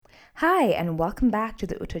Hi, and welcome back to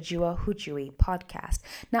the Utajua Hujui podcast.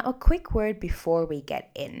 Now, a quick word before we get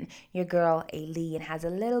in. Your girl, Aileen, has a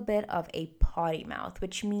little bit of a potty mouth,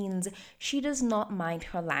 which means she does not mind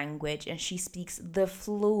her language and she speaks the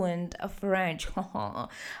fluent French.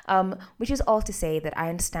 Which is all to say that I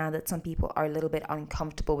understand that some people are a little bit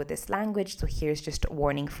uncomfortable with this language, so here's just a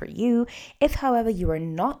warning for you. If, however, you are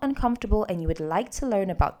not uncomfortable and you would like to learn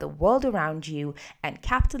about the world around you and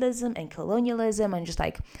capitalism and colonialism and just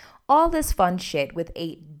like all this fun shit with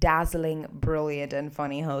a dazzling, brilliant, and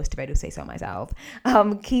funny host, if I do say so myself,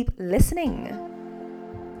 keep listening.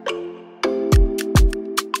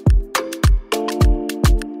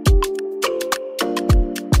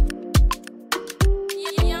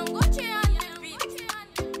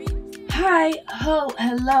 Hi, ho,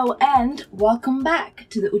 hello, and welcome back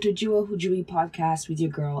to the Utajua Hujui podcast with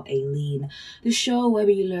your girl, Aileen. The show where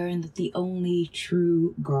we learn that the only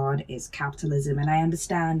true God is capitalism. And I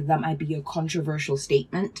understand that might be a controversial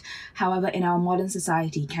statement. However, in our modern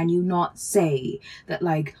society, can you not say that,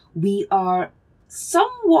 we are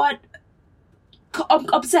somewhat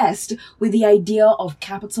obsessed with the idea of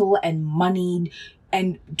capital and money,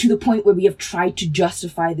 and to the point where we have tried to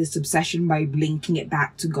justify this obsession by linking it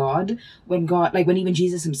back to God, when even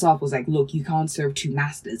Jesus himself was like, look, you can't serve two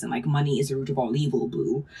masters, and money is the root of all evil,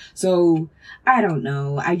 boo. So I don't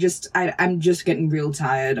know. I'm just getting real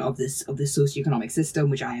tired of this socioeconomic system,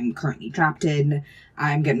 which I am currently trapped in.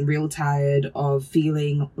 I'm getting real tired of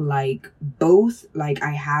feeling like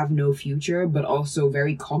I have no future, but also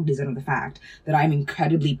very cognizant of the fact that I'm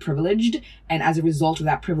incredibly privileged. And as a result of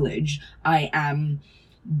that privilege, I am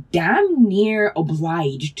damn near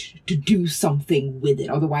obliged to do something with it.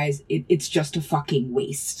 Otherwise, it's just a fucking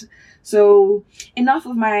waste. So enough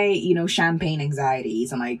of my, champagne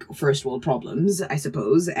anxieties and first world problems, I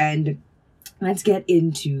suppose. And let's get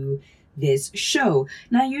into this show.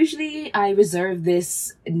 Now, usually I reserve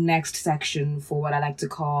this next section for what I like to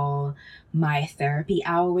call my therapy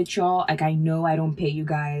hour with y'all. I know I don't pay you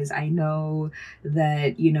guys. I know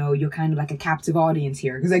that, you're kind of like a captive audience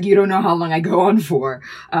here because you don't know how long I go on for.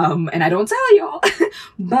 And I don't tell y'all.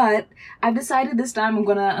 But I've decided this time I'm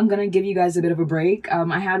gonna give you guys a bit of a break.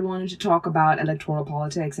 I had wanted to talk about electoral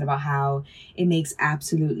politics and about how it makes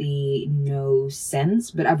absolutely no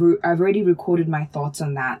sense, but I've already recorded my thoughts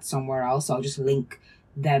on that somewhere else. So I'll just link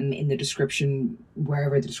them in the description,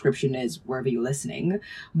 wherever the description is, wherever you're listening.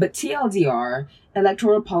 But TLDR,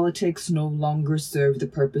 electoral politics no longer serve the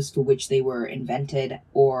purpose for which they were invented,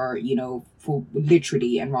 or, for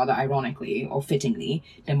literally and rather ironically or fittingly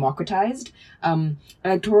democratized.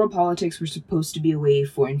 Electoral politics were supposed to be a way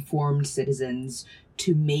for informed citizens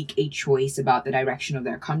to make a choice about the direction of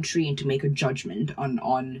their country and to make a judgment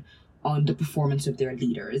on the performance of their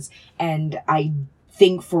leaders. And I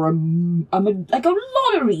think for a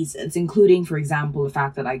lot of reasons, including, for example, the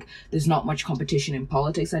fact that there's not much competition in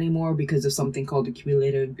politics anymore because of something called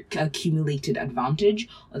accumulated advantage,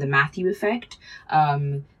 or the Matthew effect,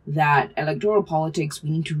 that electoral politics, we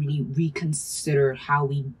need to really reconsider how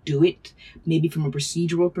we do it, maybe from a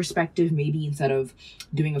procedural perspective. Maybe instead of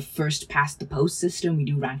doing a first past the post system, we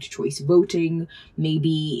do ranked choice voting.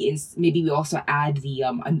 Maybe we also add the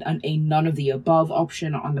a none of the above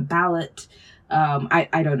option on the ballot.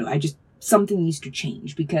 I don't know. Something needs to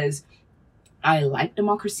change because I like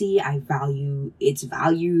democracy. I value its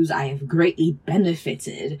values. I have greatly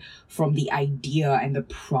benefited from the idea and the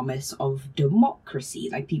promise of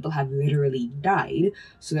democracy. People have literally died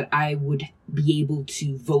so that I would be able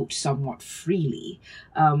to vote somewhat freely.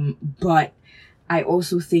 But I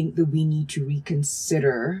also think that we need to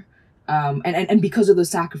reconsider, and because of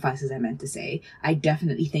those sacrifices I meant to say, I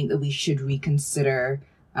definitely think that we should reconsider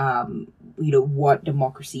what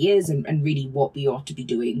democracy is and really what we ought to be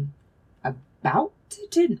doing about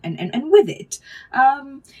it and with it.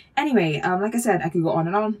 Anyway, like I said, I could go on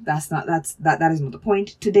and on. That is not the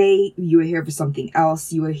point. Today, you are here for something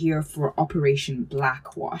else. You are here for Operation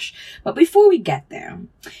Blackwash. But before we get there,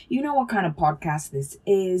 you know what kind of podcast this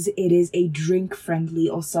is. It is a drink-friendly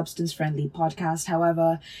or substance-friendly podcast.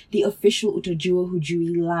 However, the official Utajua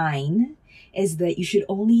Hujui line is that you should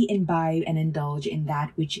only imbibe and indulge in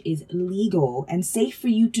that which is legal and safe for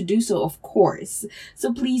you to do so, of course.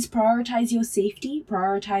 So please prioritize your safety,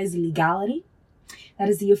 prioritize legality. That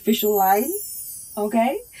is the official line,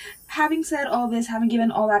 okay? Having said all this, having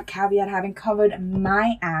given all that caveat, having covered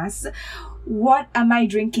my ass, what am I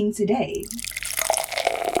drinking today?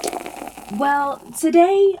 Well,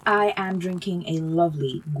 today I am drinking a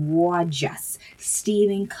lovely, gorgeous,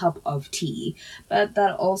 steaming cup of tea, but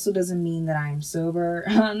that also doesn't mean that I'm sober,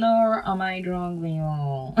 nor am I drunk,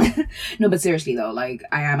 people. No, but seriously though, like,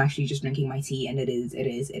 I am actually just drinking my tea, and it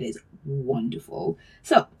is wonderful.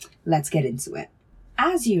 So, let's get into it.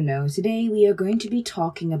 As you know, today we are going to be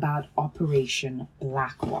talking about Operation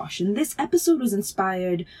Blackwash. And this episode was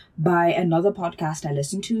inspired by another podcast I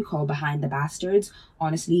listened to called Behind the Bastards.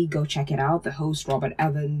 Honestly, go check it out. The host, Robert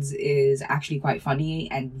Evans, is actually quite funny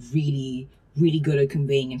and really good at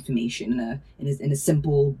conveying information in a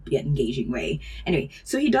simple yet engaging way. Anyway,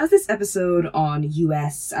 so he does this episode on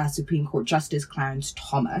U.S. Supreme Court Justice Clarence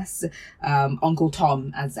Thomas, Uncle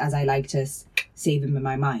Tom, as I like to save him in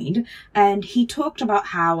my mind. And he talked about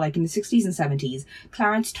how, like, in the 60s and 70s,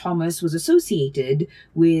 Clarence Thomas was associated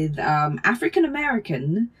with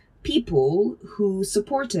African-American people who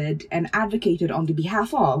supported and advocated on the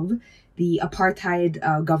behalf of the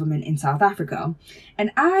Apartheid government in South Africa.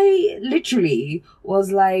 And I literally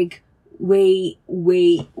was like, wait,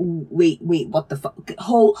 what the fuck?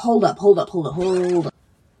 Hold up.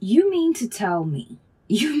 You mean to tell me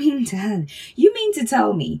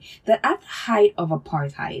that at the height of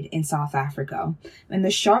apartheid in South Africa, when the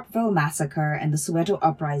Sharpeville massacre and the Soweto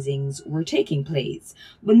uprisings were taking place,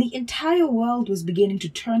 when the entire world was beginning to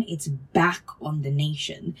turn its back on the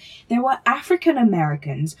nation, there were African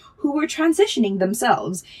Americans who were transitioning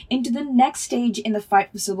themselves into the next stage in the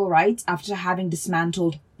fight for civil rights after having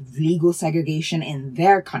dismantled legal segregation in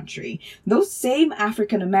their country. Those same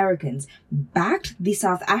African Americans backed the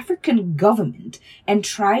South African government and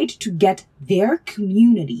tried to get their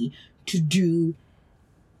community to do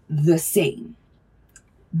the same.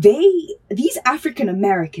 These African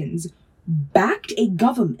Americans backed a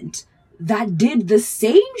government that did the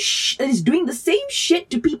same is doing the same shit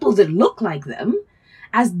to people that look like them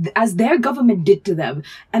as their government did to them.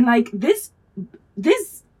 And like this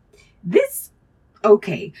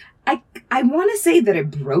okay, I want to say that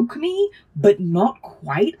it broke me, but not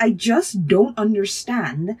quite. I just don't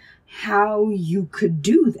understand how you could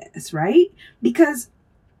do this, right? Because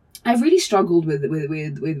I've really struggled with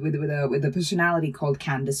a personality called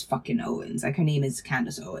Candace fucking Owens. Like, her name is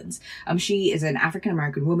Candace Owens. She is an African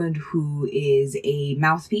American woman who is a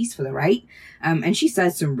mouthpiece for the right. And she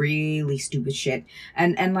says some really stupid shit.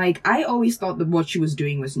 And like, I always thought that what she was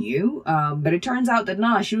doing was new. But it turns out that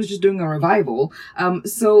nah, she was just doing a revival.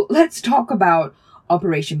 So let's talk about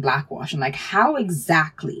Operation Blackwash and like how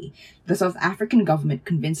exactly the South African government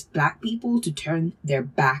convinced Black people to turn their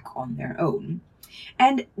back on their own.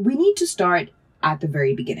 And we need to start at the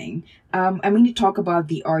very beginning. And we need to talk about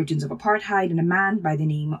the origins of apartheid and a man by the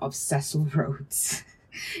name of Cecil Rhodes.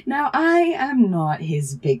 Now, I am not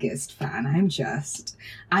his biggest fan. I'm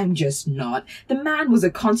just not. The man was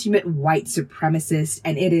a consummate white supremacist,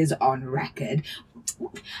 and it is on record.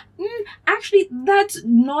 Actually, that's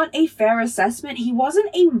not a fair assessment. He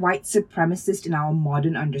wasn't a white supremacist in our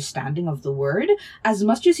modern understanding of the word, as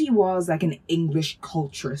much as he was like an English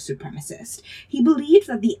culture supremacist. He believed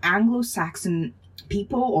that the Anglo-Saxon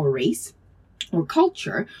people or race or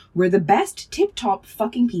culture were the best tip-top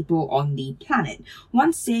fucking people on the planet.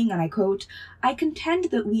 Once saying, and I quote, "I contend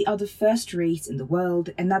that we are the first race in the world,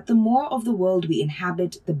 and that the more of the world we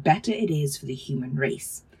inhabit, the better it is for the human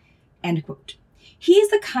race." End quote. He is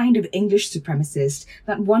the kind of English supremacist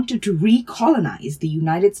that wanted to recolonize the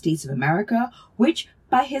United States of America, which,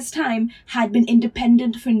 by his time, had been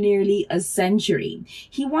independent for nearly a century.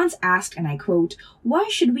 He once asked, and I quote, "Why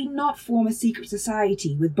should we not form a secret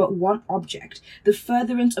society with but one object, the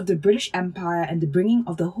furtherance of the British Empire and the bringing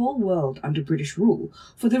of the whole world under British rule,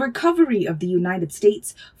 for the recovery of the United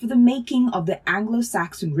States, for the making of the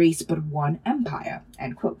Anglo-Saxon race but one empire?"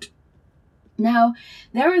 End quote. Now,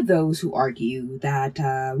 there are those who argue that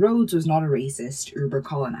Rhodes was not a racist uber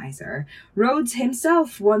colonizer. Rhodes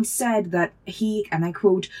himself once said that he, and I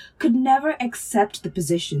quote, "could never accept the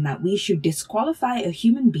position that we should disqualify a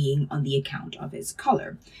human being on the account of his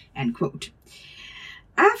color." End quote.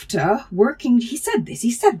 After working to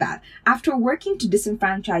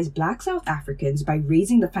disenfranchise Black South Africans by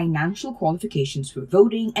raising the financial qualifications for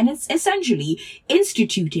voting and essentially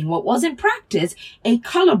instituting what was in practice a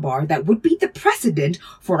color bar that would be the precedent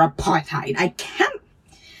for apartheid. I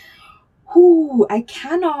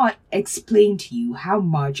cannot explain to you how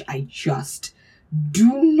much I just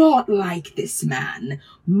do not like this man.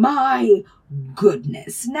 My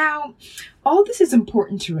goodness. Now, all this is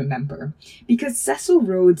important to remember because Cecil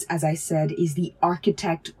Rhodes, as I said, is the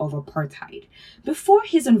architect of apartheid. Before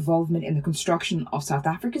his involvement in the construction of South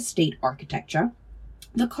Africa's state architecture,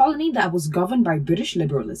 The colony that was governed by British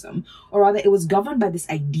liberalism, or rather it was governed by this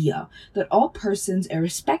idea that all persons,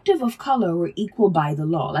 irrespective of color, were equal by the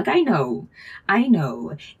law. Like, I know,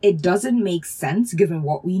 it doesn't make sense given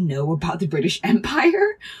what we know about the British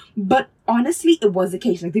Empire, but honestly, it was the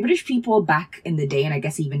case. Like, the British people back in the day, and I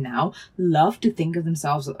guess even now, love to think of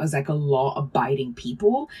themselves as like a law-abiding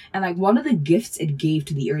people, and like one of the gifts it gave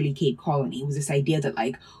to the early Cape Colony was this idea that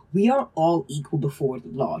like, we are all equal before the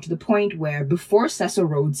law, to the point where before Cecil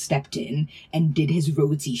Rhodes stepped in and did his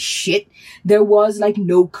Rhodesy shit, there was like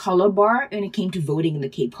no color bar when it came to voting in the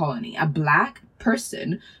Cape Colony. A black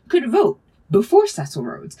person could vote before Cecil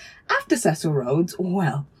Rhodes. After Cecil Rhodes,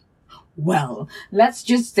 well, let's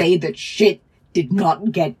just say that shit did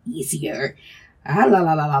not get easier. Ah, la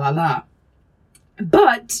la la la la la.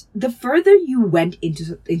 But the further you went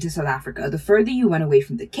into South Africa, the further you went away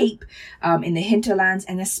from the Cape, in the hinterlands,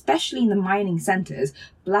 and especially in the mining centers,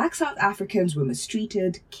 Black South Africans were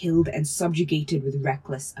mistreated, killed, and subjugated with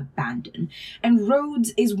reckless abandon. And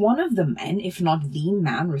Rhodes is one of the men, if not the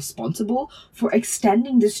man, responsible for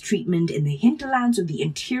extending this treatment in the hinterlands of the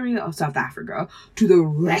interior of South Africa to the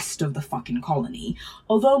rest of the fucking colony.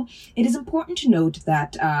 Although it is important to note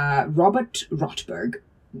that Robert Rotberg,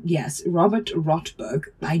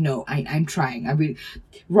 I know, I'm trying.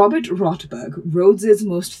 Robert Rotberg, Rhodes's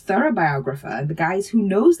most thorough biographer, and the guys who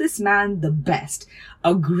knows this man the best,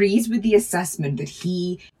 agrees with the assessment that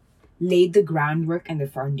he laid the groundwork and the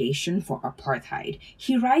foundation for apartheid.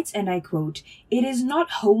 He writes, and I quote, "It is not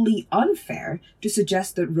wholly unfair to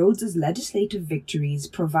suggest that Rhodes's legislative victories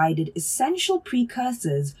provided essential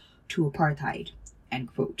precursors to apartheid,"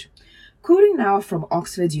 end quote. Quoting now from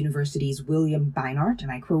Oxford University's William Beinart,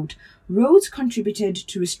 and I quote, "Rhodes contributed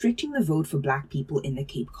to restricting the vote for black people in the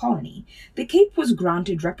Cape Colony. The Cape was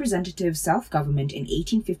granted representative self-government in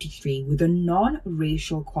 1853 with a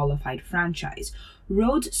non-racial qualified franchise.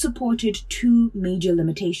 Rhodes supported two major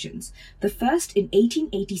limitations. The first, in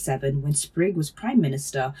 1887, when Sprigg was Prime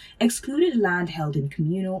Minister, excluded land held in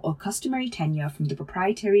communal or customary tenure from the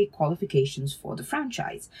proprietary qualifications for the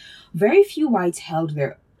franchise. Very few whites held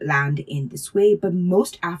their land in this way, but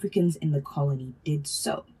most Africans in the colony did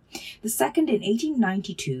so. The second, in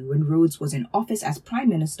 1892, when Rhodes was in office as Prime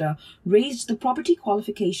Minister, raised the property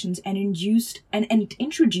qualifications and introduced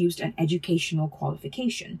an educational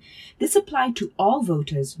qualification. This applied to all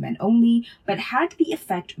voters, men only, but had the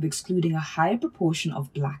effect of excluding a higher proportion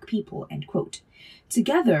of black people," end quote.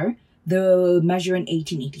 Together, the measure in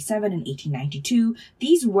 1887 and 1892,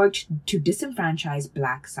 these worked to disenfranchise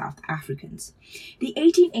black South Africans. The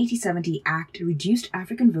 1887 Act reduced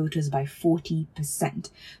African voters by 40%.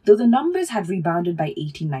 Though the numbers had rebounded by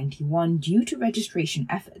 1891 due to registration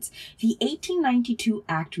efforts, the 1892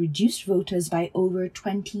 Act reduced voters by over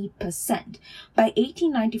 20%. By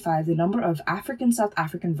 1895, the number of African South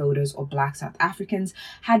African voters, or black South Africans,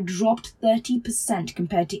 had dropped 30%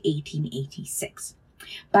 compared to 1886.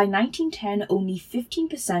 By 1910, only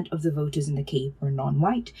 15% of the voters in the Cape were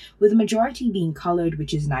non-white, with the majority being coloured,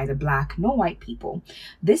 which is neither black nor white people.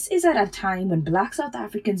 This is at a time when black South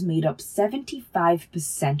Africans made up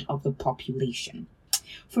 75% of the population.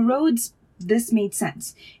 For Rhodes, this made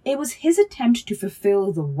sense. It was his attempt to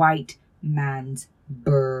fulfill the white man's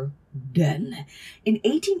burden. In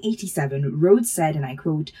 1887, Rhodes said, and I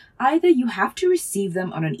quote, "Either you have to receive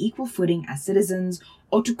them on an equal footing as citizens,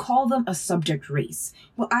 or to call them a subject race.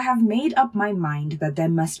 Well, I have made up my mind that there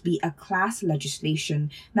must be a class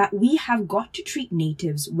legislation, that we have got to treat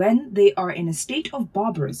natives when they are in a state of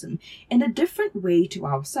barbarism in a different way to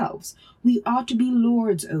ourselves. We are to be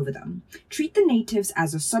lords over them. Treat the natives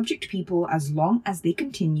as a subject people as long as they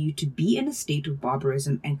continue to be in a state of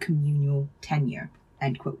barbarism and communal tenure,"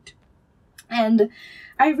 end quote. And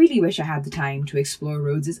I really wish I had the time to explore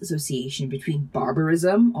Rhodes's association between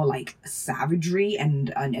barbarism, or like savagery,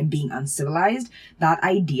 and being uncivilized, that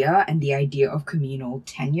idea, and the idea of communal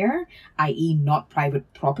tenure, i.e. not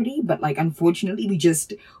private property, but like unfortunately we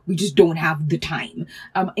just don't have the time.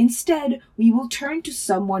 Instead, we will turn to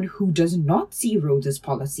someone who does not see Rhodes's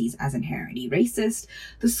policies as inherently racist.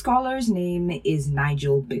 The scholar's name is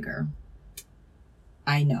Nigel Biggar.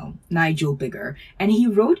 I know, Nigel Biggar, and he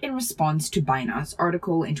wrote in response to Beinart's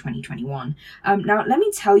article in 2021. Now, let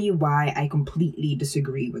me tell you why I completely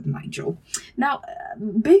disagree with Nigel. Now,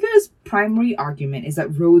 Biggar's primary argument is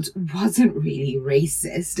that Rhodes wasn't really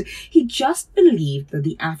racist. He just believed that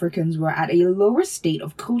the Africans were at a lower state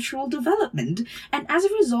of cultural development, and as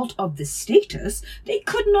a result of this status, they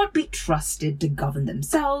could not be trusted to govern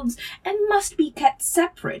themselves and must be kept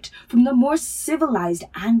separate from the more civilized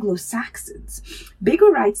Anglo-Saxons. Biggar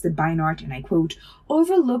writes that Beinart, and I quote,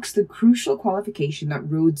 "overlooks the crucial qualification that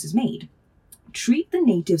Rhodes has made. treat the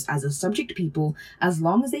natives as a subject people as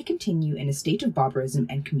long as they continue in a state of barbarism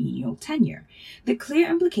and communal tenure. The clear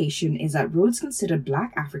implication is that Rhodes considered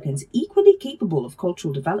Black Africans equally capable of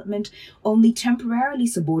cultural development, only temporarily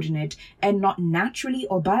subordinate, and not naturally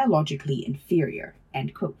or biologically inferior,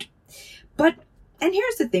 end quote. But, and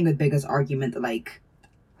here's the thing with Bigger's argument that,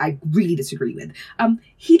 I really disagree with.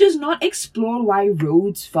 He does not explore why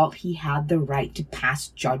Rhodes felt he had the right to pass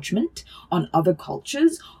judgment on other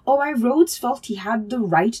cultures, or why Rhodes felt he had the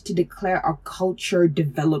right to declare a culture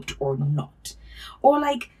developed or not. Or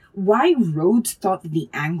why Rhodes thought that the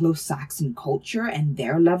Anglo-Saxon culture and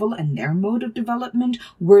their level and their mode of development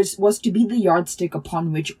was to be the yardstick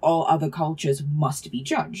upon which all other cultures must be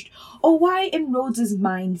judged. Or why in Rhodes's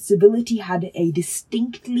mind civility had a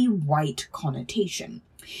distinctly white connotation.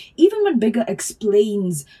 Even when Bigger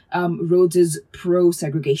explains Rhodes's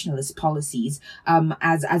pro-segregationalist policies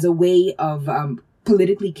as a way of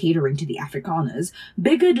politically catering to the Afrikaners,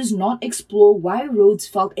 Bigger does not explore why Rhodes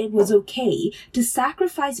felt it was okay to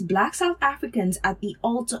sacrifice Black South Africans at the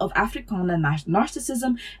altar of Afrikaner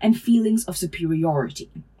narcissism and feelings of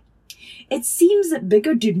superiority. It seems that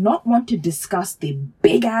Bigger did not want to discuss the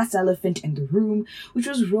big-ass elephant in the room, which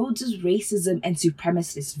was Rhodes's racism and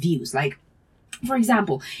supremacist views. For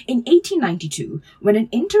example, in 1892, when an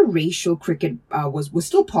interracial cricket was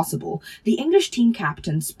still possible, the English team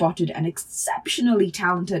captain spotted an exceptionally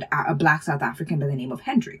talented Black South African by the name of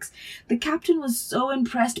Hendricks. The captain was so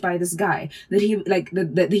impressed by this guy that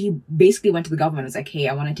he basically went to the government and was like, "Hey,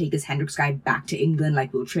 I want to take this Hendricks guy back to England.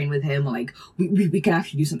 We'll train with him. We can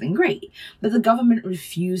actually do something great." But the government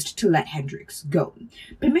refused to let Hendricks go.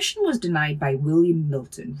 Permission was denied by William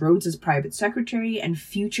Milton, Rhodes's private secretary and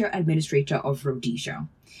future administrator of Rhodesia.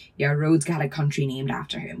 Yeah, Rhodes got a country named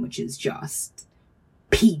after him, which is just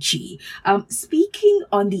peachy. Speaking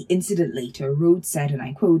on the incident later, Rhodes said, and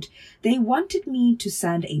I quote, "They wanted me to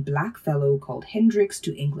send a black fellow called Hendricks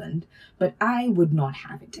to England, but I would not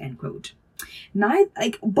have it," end quote.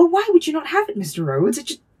 But why would you not have it, Mr. Rhodes?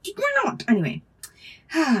 Why not? Anyway.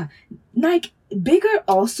 Bigger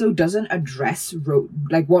also doesn't address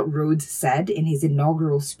what Rhodes said in his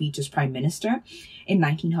inaugural speech as Prime Minister in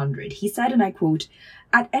 1900. He said, and I quote,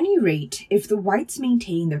 "At any rate, if the whites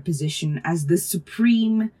maintain their position as the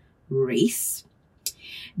supreme race,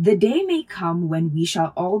 the day may come when we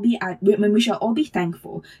shall all be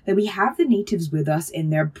thankful that we have the natives with us in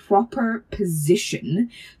their proper position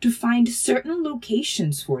to find certain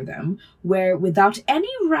locations for them where, without any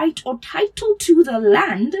right or title to the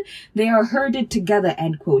land, they are herded together,"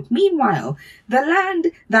 end quote. Meanwhile, the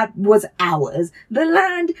land that was ours, the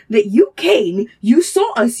land that you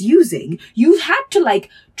saw us using, you had to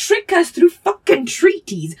trick us through fucking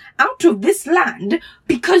treaties out of this land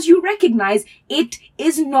because you recognize it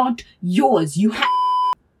is not yours.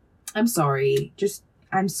 I'm sorry.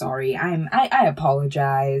 I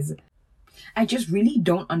apologize. I just really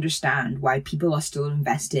don't understand why people are still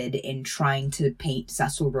invested in trying to paint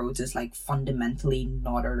Cecil Rhodes as fundamentally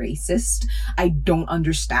not a racist. I don't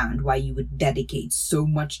understand why you would dedicate so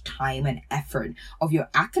much time and effort of your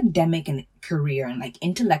academic and career and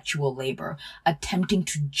intellectual labor attempting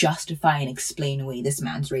to justify and explain away this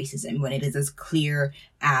man's racism when it is as clear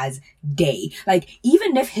as day.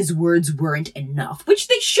 Even if his words weren't enough, which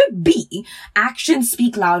they should be, actions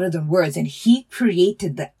speak louder than words, and he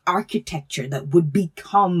created the architecture that would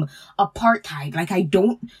become apartheid.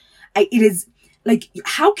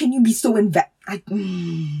 How can you be so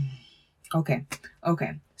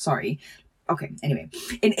Okay, anyway.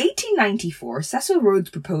 In 1894, Cecil Rhodes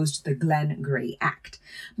proposed the Glenn Gray Act.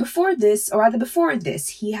 Before this,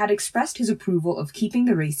 he had expressed his approval of keeping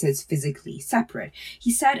the races physically separate.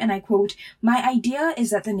 He said, and I quote, "My idea is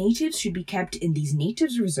that the natives should be kept in these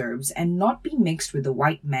natives' reserves and not be mixed with the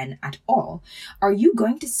white men at all. Are you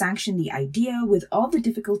going to sanction the idea, with all the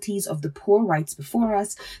difficulties of the poor whites before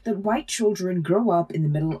us, that white children grow up in the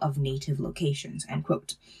middle of native locations?" End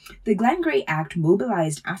quote. The Glenn Gray Act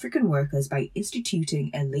mobilized African workers by instituting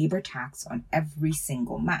a labor tax on every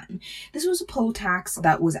single man. This was a poll tax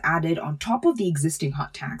that was added on top of the existing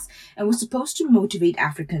hot tax and was supposed to motivate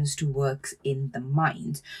Africans to work in the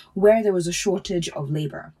mines, where there was a shortage of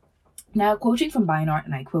labor. Now, quoting from Beinart,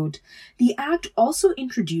 and I quote, "The Act also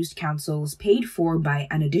introduced councils paid for by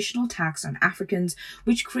an additional tax on Africans,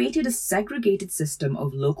 which created a segregated system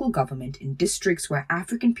of local government in districts where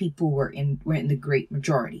African people were in the great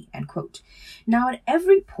majority," end quote. Now, at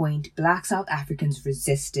every point, Black South Africans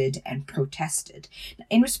resisted and protested.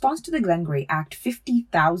 In response to the Glenn Gray Act,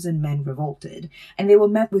 50,000 men revolted, and they were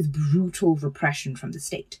met with brutal repression from the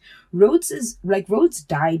state. Rhodes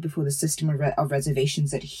died before the system of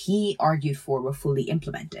reservations that he argued for were fully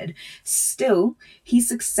implemented. Still, he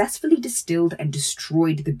successfully distilled and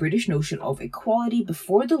destroyed the British notion of equality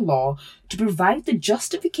before the law to provide the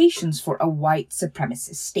justifications for a white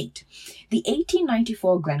supremacist state. The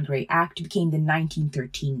 1894 Glengarry Act became the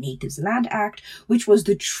 1913 Natives Land Act, which was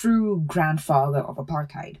the true grandfather of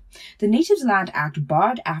apartheid. The Natives Land Act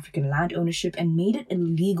barred African land ownership and made it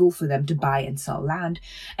illegal for them to buy and sell land,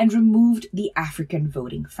 and removed the African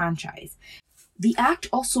voting franchise. The act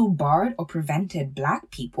also barred or prevented Black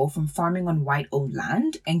people from farming on white-owned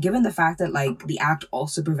land, and given the fact that, the act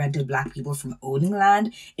also prevented Black people from owning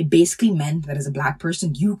land, it basically meant that as a Black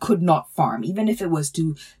person, you could not farm, even if it was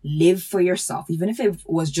to live for yourself, even if it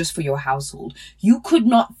was just for your household. You could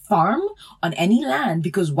not farm on any land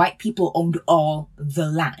because white people owned all the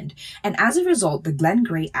land. And as a result, the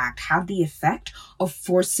Glengarry Act had the effect of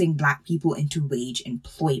forcing Black people into wage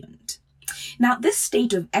employment. Now, this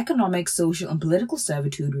state of economic, social, and political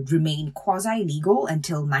servitude would remain quasi-legal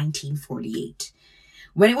until 1948,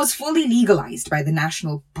 when it was fully legalized by the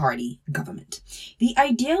National Party government. The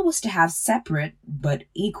idea was to have separate but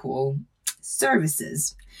equal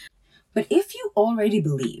services. But if you already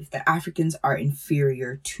believe that Africans are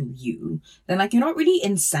inferior to you, then you're not really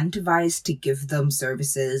incentivized to give them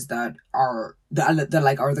services that are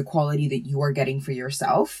the quality that you are getting for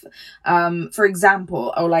yourself. For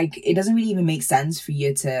example, or it doesn't really even make sense for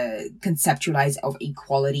you to conceptualize of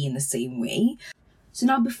equality in the same way. So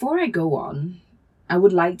now, before I go on, I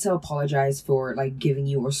would like to apologize for giving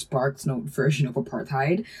you a Sparks Note version of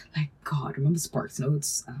apartheid. God, remember Sparks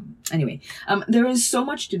Notes? Anyway, there is so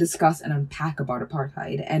much to discuss and unpack about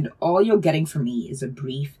apartheid, and all you're getting from me is a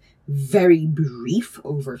very brief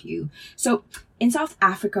overview. So, in South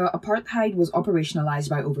Africa, apartheid was operationalized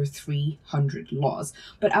by over 300 laws,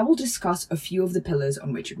 but I will discuss a few of the pillars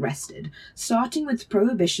on which it rested, starting with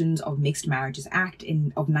Prohibitions of Mixed Marriages Act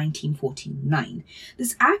of 1949.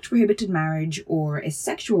 This act prohibited marriage or a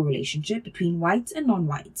sexual relationship between whites and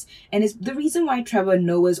non-whites, and is the reason why Trevor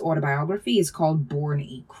Noah's autobiography is called Born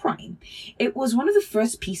a Crime. It was one of the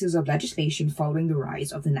first pieces of legislation following the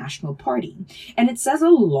rise of the National Party, and it says a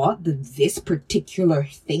lot that this particular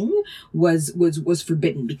thing was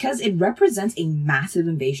forbidden because it represents a massive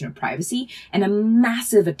invasion of privacy and a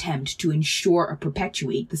massive attempt to ensure or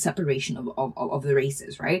perpetuate the separation of the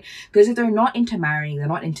races, right? Because if they're not intermarrying, they're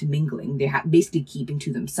not intermingling, they're basically keeping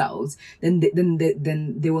to themselves, then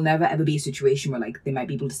there will never ever be a situation where they might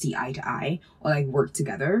be able to see eye to eye or work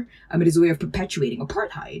together. It is a way of perpetuating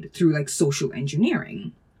apartheid through social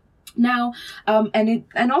engineering. Now,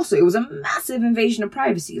 and also it was a massive invasion of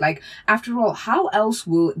privacy. After all, how else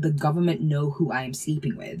will the government know who I am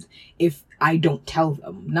sleeping with if I don't tell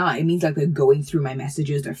them? Nah, it means they're going through my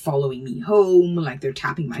messages, they're following me home, they're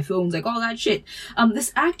tapping my phones, all that shit.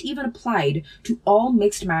 This act even applied to all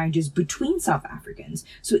mixed marriages between South Africans.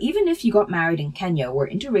 So even if you got married in Kenya where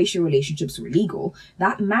interracial relationships were legal,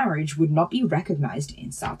 that marriage would not be recognized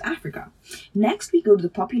in South Africa. Next, we go to the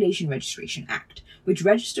Population Registration Act, which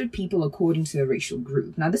registered people according to their racial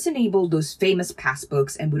group. Now, this enabled those famous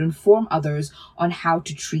passbooks and would inform others on how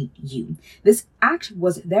to treat you. This act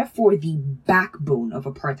was therefore the backbone of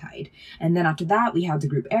apartheid. And then after that, we have the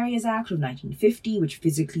Group Areas Act of 1950, which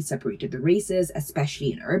physically separated the races,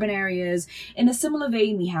 especially in urban areas. In a similar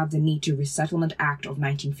vein, we have the Native Resettlement Act of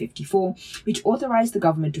 1954, which authorized the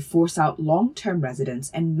government to force out long-term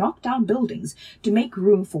residents and knock down buildings to make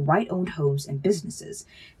room for white-owned homes and businesses.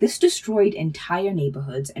 This destroyed entire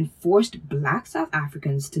neighborhoods and forced Black South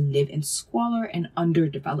Africans to live in squalor and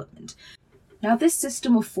underdevelopment. Now, this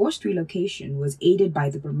system of forced relocation was aided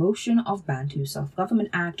by the Promotion of Bantu Self-Government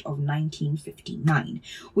Act of 1959,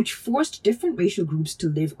 which forced different racial groups to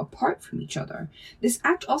live apart from each other. This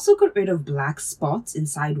act also got rid of Black spots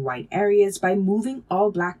inside white areas by moving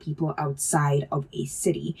all Black people outside of a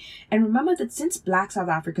city. And remember that since Black South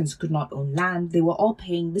Africans could not own land,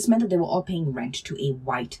 this meant that they were all paying rent to a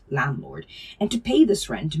white landlord. And to pay this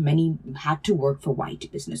rent, many had to work for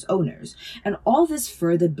white business owners. And all this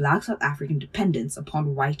furthered Black South African dependence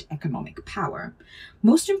upon white economic power.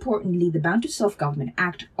 Most importantly, the Bantu Self-Government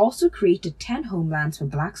Act also created 10 homelands for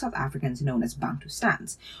Black South Africans known as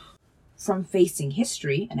Bantustans. From Facing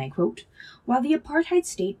History, and I quote, "While the apartheid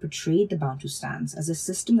state portrayed the Bantustans as a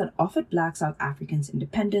system that offered Black South Africans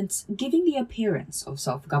independence, giving the appearance of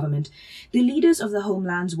self-government, the leaders of the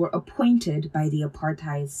homelands were appointed by the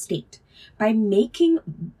apartheid state. By making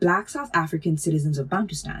Black South African citizens of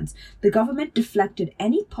Bantustans, the government deflected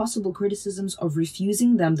any possible criticisms of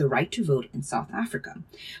refusing them the right to vote in South Africa.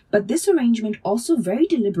 But this arrangement also very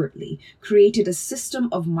deliberately created a system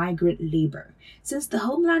of migrant labor. Since the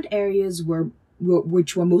homeland areas were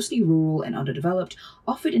which were mostly rural and underdeveloped,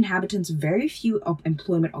 offered inhabitants very few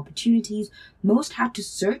employment opportunities. Most had to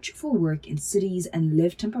search for work in cities and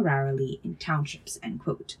live temporarily in townships, end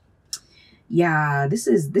quote. Yeah, this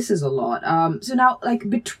is a lot. So now, like,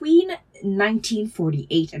 between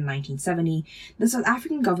 1948 and 1970, the South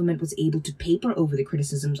African government was able to paper over the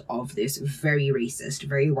criticisms of this very racist,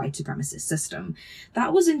 very white supremacist system.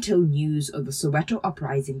 That was until news of the Soweto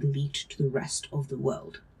uprising leaked to the rest of the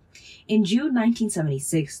world. In June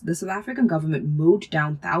 1976, the South African government mowed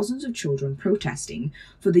down thousands of children protesting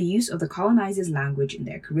for the use of the colonizers' language in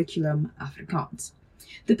their curriculum, Afrikaans.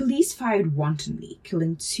 The police fired wantonly,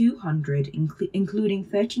 killing 200, including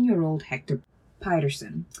 13-year-old Hector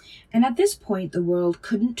Peterson. And at this point, the world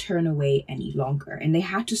couldn't turn away any longer, and they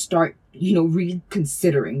had to start,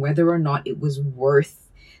 reconsidering whether or not it was worth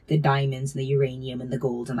the diamonds and the uranium and the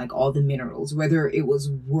gold and like all the minerals, whether it was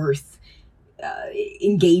worth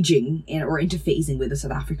engaging in or interfacing with the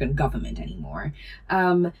South African government anymore.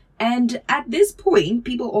 And at this point,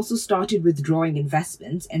 people also started withdrawing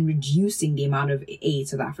investments and reducing the amount of aid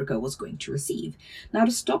South Africa was going to receive. Now,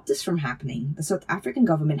 to stop this from happening, the South African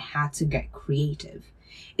government had to get creative.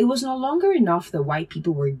 It was no longer enough that white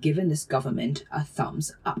people were given this government a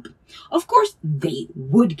thumbs up. Of course, they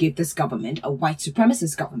would give this government, a white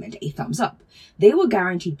supremacist government, a thumbs up. They were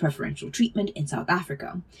guaranteed preferential treatment in South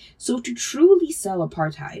Africa. So to truly sell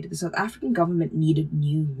apartheid, the South African government needed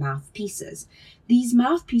new mouthpieces. These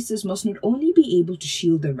mouthpieces must not only be able to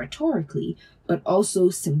shield them rhetorically, but also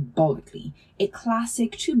symbolically. A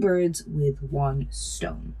classic two birds with one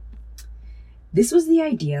stone. This was the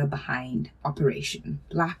idea behind Operation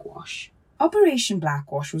Blackwash. Operation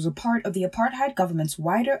Blackwash was a part of the apartheid government's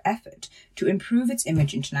wider effort to improve its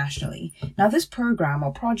image internationally. Now, this program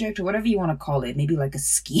or project or whatever you want to call it, maybe like a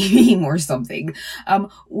scheme or something,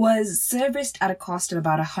 was serviced at a cost of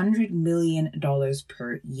about $100 million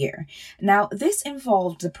per year. Now,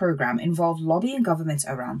 the program involved lobbying governments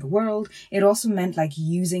around the world. It also meant like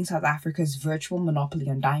using South Africa's virtual monopoly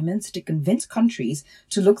on diamonds to convince countries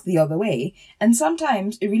to look the other way. And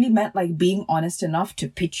sometimes it really meant like being honest enough to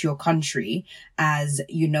pitch your country as,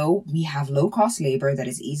 we have low-cost labor that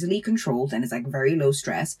is easily controlled and is like very low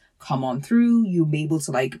stress. Come on through, you'll be able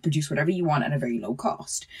to like produce whatever you want at a very low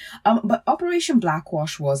cost. But Operation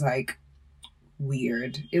Blackwash was like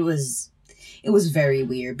weird. It was very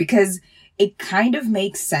weird because it kind of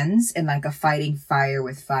makes sense in like a fighting fire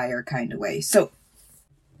with fire kind of way. So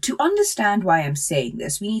to understand why I'm saying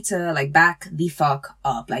this, we need to like back the fuck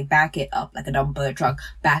up, like back it up like a dumper truck,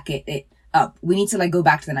 back it up. We need to like go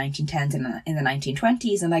back to the 1910s and in the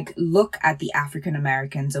 1920s and like look at the African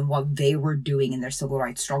Americans and what they were doing in their civil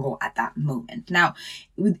rights struggle at that moment. Now,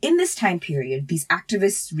 in this time period, these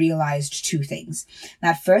activists realized two things.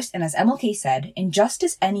 That first, and as MLK said,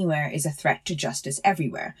 injustice anywhere is a threat to justice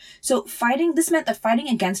everywhere. So this meant that fighting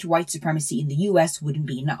against white supremacy in the US wouldn't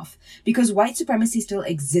be enough, because white supremacy still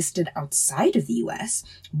existed outside of the US.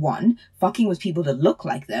 One, fucking with people that look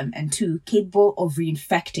like them, and two, capable of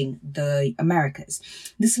reinfecting the Americas.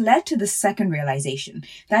 This led to the second realization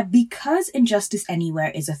that because injustice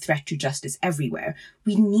anywhere is a threat to justice everywhere,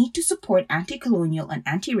 we need to support anti-colonial and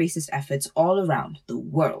anti-racist efforts all around the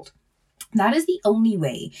world. That is the only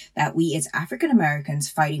way that we as African Americans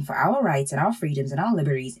fighting for our rights and our freedoms and our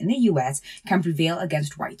liberties in the US can prevail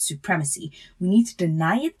against white supremacy. We need to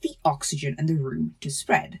deny it the oxygen and the room to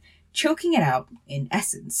spread, choking it out in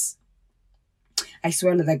essence. I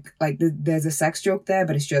swear, like there's a sex joke there,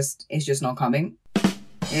 but it's just not coming.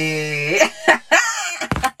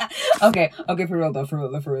 Okay, for real though.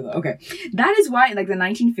 Okay. That is why, in like the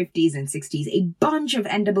 1950s and 60s, a bunch of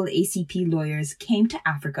NAACP lawyers came to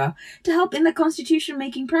Africa to help in the constitution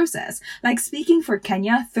making process. Like, speaking for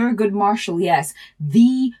Kenya, Thurgood Marshall, yes,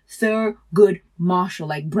 the Thurgood Marshall,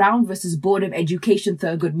 like Brown versus Board of Education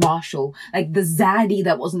Thurgood Marshall, like the zaddy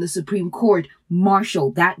that was in the Supreme Court,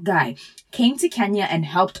 Marshall, that guy, came to Kenya and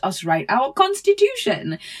helped us write our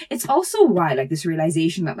constitution. It's also why, like, this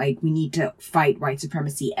realization that, like, we need to fight white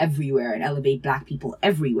supremacy everywhere and elevate black people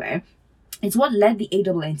everywhere. It's what led the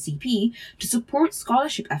ANNCP to support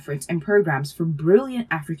scholarship efforts and programs for brilliant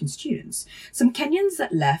African students. Some Kenyans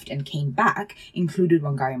that left and came back included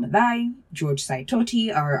Wangari Maathai, George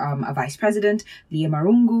Saitoti, our vice president, Leah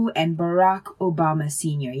Marungu, and Barack Obama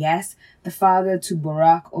Sr. Yes, the father to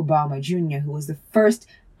Barack Obama Jr., who was the first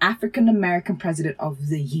African-American president of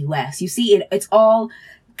the US. You see, it's all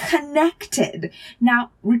connected.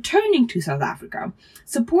 Now, returning to South Africa,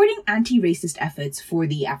 supporting anti-racist efforts for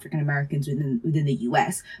the African Americans within the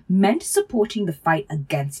US meant supporting the fight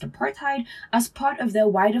against apartheid as part of their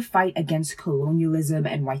wider fight against colonialism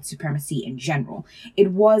and white supremacy in general.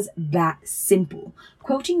 It was that simple.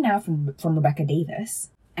 Quoting now from Rebecca Davis,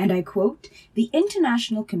 and I quote, "The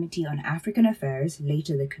International Committee on African Affairs,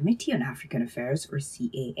 later the Committee on African Affairs, or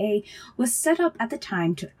CAA, was set up at the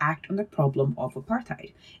time to act on the problem of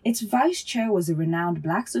apartheid. Its vice chair was a renowned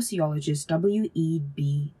black sociologist,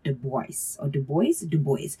 W.E.B. Du Bois.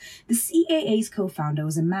 The CAA's co-founder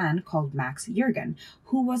was a man called Max Jurgen,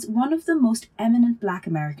 who was one of the most eminent black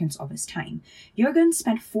Americans of his time. Jurgen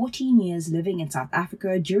spent 14 years living in South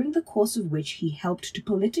Africa, during the course of which he helped to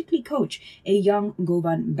politically coach a young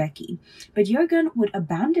Govan Mbeki. But Jurgen would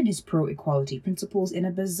abandon his pro-equality principles in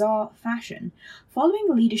a bizarre fashion. Following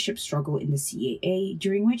a leadership struggle in the CAA,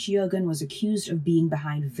 during which Jurgen was accused of being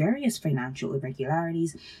behind various financial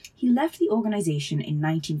irregularities, he left the organization in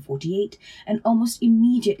 1948 and almost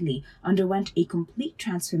immediately underwent a complete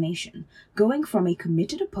transformation, going from a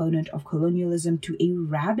committed opponent of colonialism to a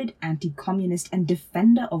rabid anti-communist and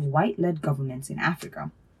defender of white-led governments in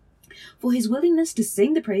Africa. For his willingness to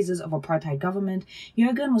sing the praises of apartheid government,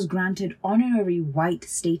 Jurgen was granted honorary white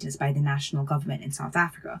status by the national government in South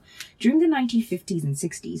Africa. During the 1950s and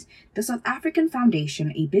 60s, the South African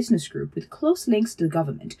Foundation, a business group with close links to the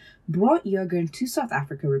government, brought Jurgen to South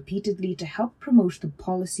Africa repeatedly to help promote the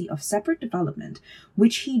policy of separate development,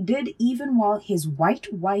 which he did even while his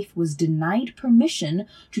white wife was denied permission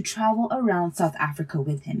to travel around South Africa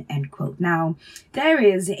with him, end quote. Now, there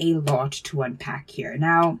is a lot to unpack here.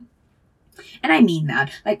 Now, and I mean that.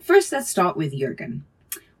 First, let's start with Jurgen.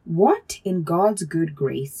 What in God's good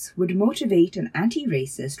grace would motivate an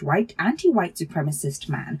anti-racist, anti-white supremacist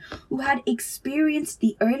man who had experienced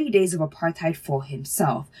the early days of apartheid for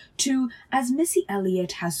himself to, as Missy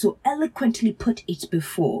Elliott has so eloquently put it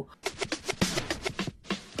before,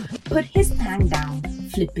 put his pen down,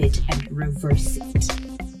 flip it, and reverse it?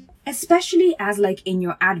 Especially as in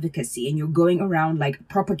your advocacy and you're going around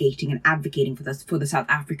propagating and advocating for the South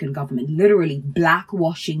African government, literally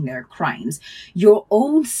blackwashing their crimes. Your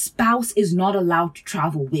own spouse is not allowed to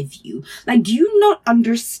travel with you. Do you not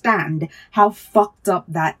understand how fucked up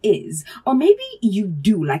that is? Or maybe you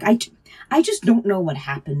do. I just don't know what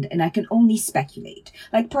happened, and I can only speculate.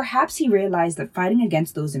 Perhaps he realized that fighting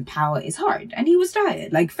against those in power is hard, and he was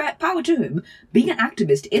tired. Power to him. Being an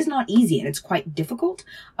activist is not easy, and it's quite difficult.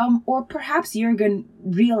 Or perhaps Jurgen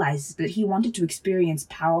realized that he wanted to experience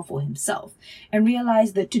power for himself, and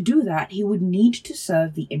realized that to do that, he would need to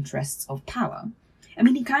serve the interests of power. I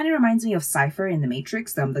mean, he kind of reminds me of Cypher in The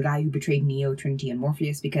Matrix, the guy who betrayed Neo, Trinity, and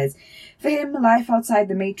Morpheus, because for him, life outside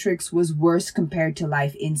the Matrix was worse compared to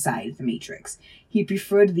life inside the Matrix. He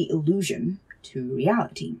preferred the illusion to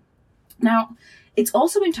reality. Now, it's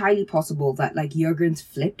also entirely possible that Jurgen's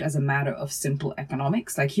flipped as a matter of simple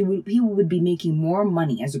economics. He would be making more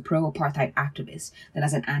money as a pro-apartheid activist than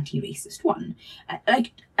as an anti-racist one. At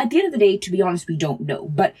the end of the day, to be honest, we don't know.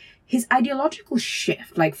 But his ideological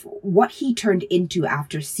shift, what he turned into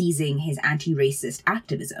after seizing his anti-racist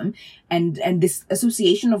activism, and this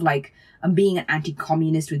association of being an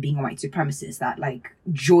anti-communist with being a white supremacist, that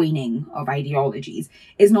joining of ideologies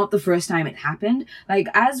is not the first time it happened.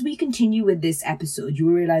 As we continue with this episode, you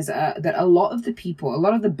will realize that a lot of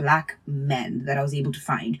the black men that I was able to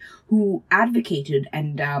find who advocated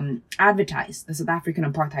and advertised the South African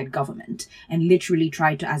apartheid government and literally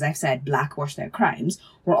tried to, as I've said, blackwash their crimes,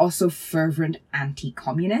 were also fervent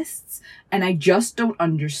anti-communists. And I just don't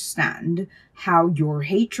understand how your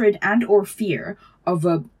hatred and or fear of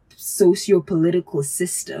a socio-political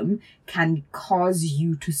system can cause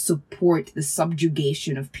you to support the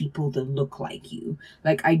subjugation of people that look like you.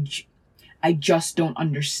 I just don't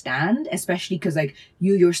understand, especially because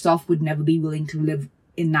you yourself would never be willing to live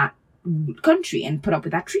in that country and put up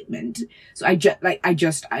with that treatment. So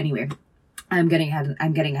anyway, I'm getting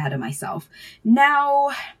ahead of myself. Now,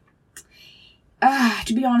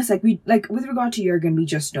 to be honest, with regard to Jurgen, we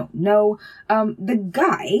just don't know. The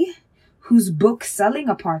guy whose book Selling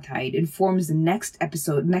Apartheid informs the next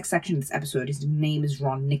section of this episode, his name is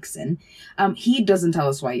Ron Nixon. He doesn't tell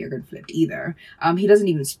us why Jurgen flipped either. He doesn't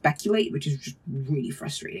even speculate, which is just really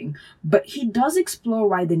frustrating. But he does explore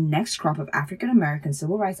why the next crop of African-American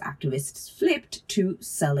civil rights activists flipped to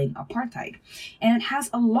selling apartheid. And it has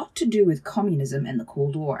a lot to do with communism and the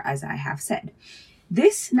Cold War, as I have said.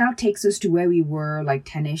 This now takes us to where we were like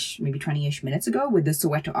 10-ish, maybe 20-ish minutes ago with the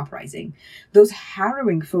Soweto uprising. Those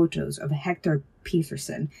harrowing photos of Hector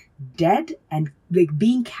Peterson dead and like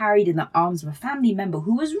being carried in the arms of a family member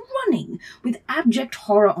who was running with abject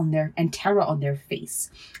horror on their and terror on their face,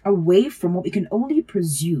 away from what we can only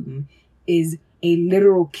presume is a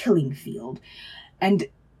literal killing field. And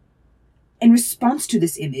in response to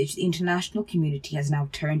this image, the international community has now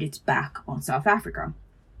turned its back on South Africa.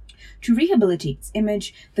 To rehabilitate its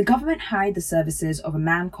image, the government hired the services of a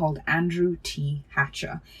man called Andrew T.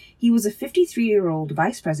 Hatcher. He was a 53-year-old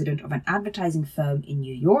vice president of an advertising firm in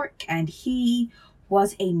New York, and he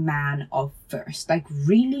was a man of first, like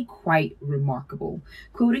really quite remarkable.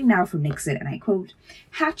 Quoting now from Nixon, and I quote,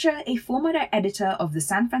 "Hatcher, a former editor of the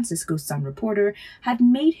San Francisco Sun-Reporter, had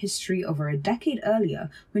made history over a decade earlier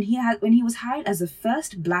when he was hired as the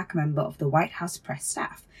first black member of the White House press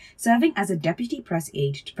staff, serving as a deputy press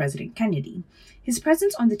aide to President Kennedy. His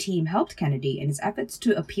presence on the team helped Kennedy in his efforts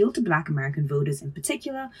to appeal to Black American voters in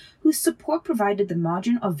particular, whose support provided the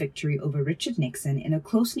margin of victory over Richard Nixon in a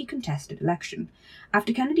closely contested election.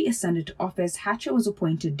 After Kennedy ascended to office, Hatcher was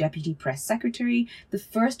appointed Deputy Press Secretary, the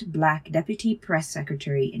first Black Deputy Press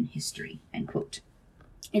Secretary in history." End quote.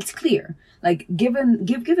 It's clear, like, given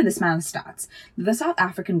this man's stats, the South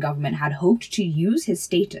African government had hoped to use his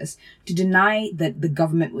status to deny that the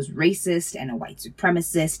government was racist and a white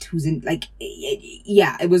supremacist who's in, like,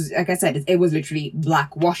 it was, like I said, it was literally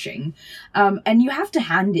blackwashing. And you have to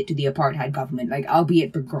hand it to the apartheid government, like,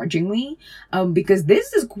 albeit begrudgingly, because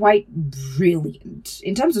this is quite brilliant.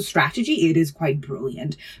 In terms of strategy, it is quite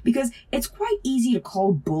brilliant, because it's quite easy to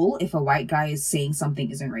call bull if a white guy is saying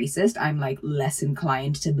something isn't racist. I'm, like, less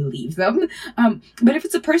inclined to believe them. But if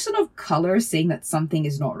it's a person of color saying that something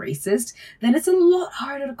is not racist, then it's a lot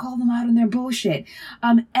harder to call them out on their bullshit.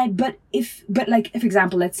 But if, for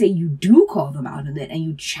example, let's say you do call them out on it and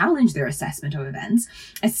you challenge their assessment of events,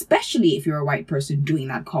 especially if you're a white person doing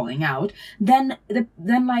that calling out, then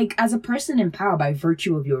like as a person in power by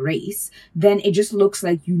virtue of your race, then it just looks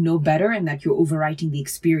like you know better and that you're overwriting the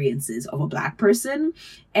experiences of a black person.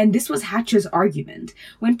 And this was Hatcher's argument.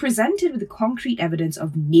 When presented with the concrete evidence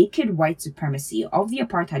of naked white supremacy of the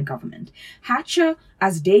apartheid government, Hatcher,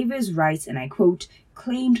 as Davis writes, and I quote,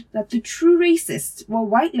 claimed that the true racists were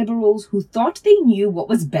white liberals who thought they knew what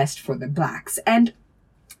was best for the blacks. And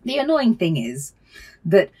the annoying thing is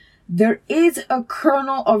that there is a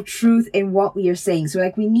kernel of truth in what we are saying. So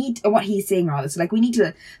like we need, what he's saying rather. So like we need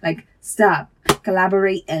to like stop,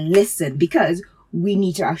 collaborate and listen, because we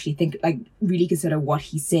need to actually think, like really consider what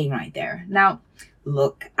he's saying right there. Now,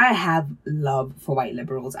 look, I have love for white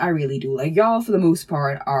liberals. I really do. Like y'all for the most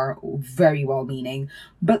part are very well-meaning,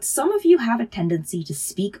 but some of you have a tendency to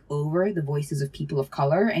speak over the voices of people of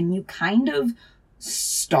color and you kind of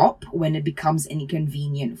stop when it becomes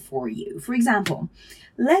inconvenient for you. For example,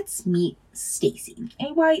 let's meet Stacy,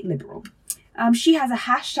 a white liberal. She has a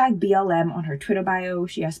hashtag BLM on her Twitter bio.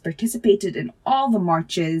 She has participated in all the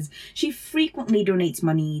marches. She frequently donates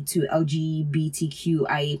money to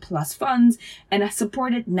LGBTQIA plus funds and has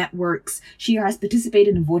supported networks. She has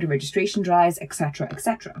participated in voter registration drives, etc.,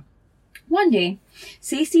 etc. One day,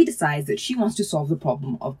 Stacey decides that she wants to solve the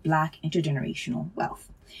problem of Black intergenerational wealth.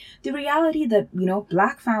 The reality that,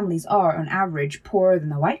 Black families are, on average, poorer than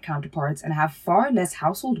their white counterparts and have far less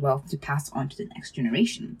household wealth to pass on to the next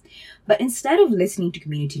generation. But instead of listening to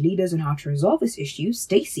community leaders on how to resolve this issue,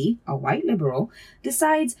 Stacey, a white liberal,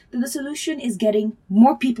 decides that the solution is getting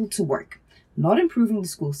more people to work. Not improving the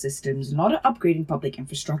school systems, not upgrading public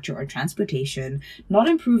infrastructure or transportation, not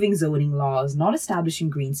improving zoning laws, not establishing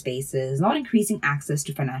green spaces, not increasing access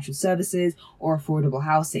to financial services or affordable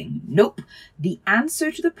housing. Nope. The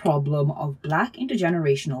answer to the problem of Black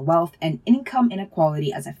intergenerational wealth and income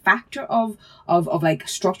inequality as a factor of like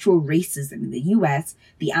structural racism in the US,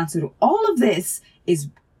 the answer to all of this is,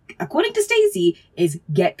 according to Stacey, is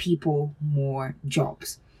get people more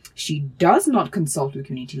jobs. She does not consult with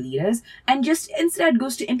community leaders and just instead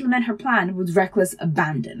goes to implement her plan with reckless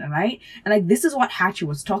abandon, all right? And like this is what Hatcher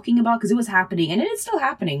was talking about because it was happening and it is still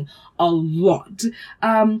happening a lot.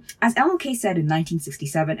 As MLK said in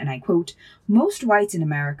 1967, and I quote, "Most whites in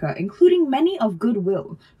America, including many of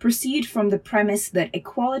goodwill, proceed from the premise that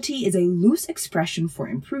equality is a loose expression for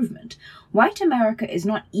improvement. White America is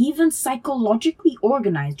not even psychologically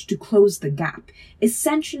organized to close the gap.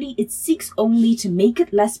 Essentially, it seeks only to make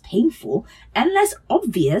it less painful and less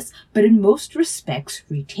obvious, but in most respects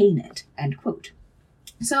retain it." End quote.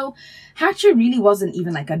 So Hatcher really wasn't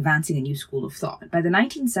even like advancing a new school of thought. By the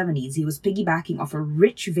 1970s, he was piggybacking off a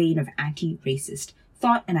rich vein of anti-racist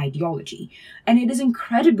thought and ideology. And it is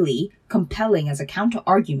incredibly compelling as a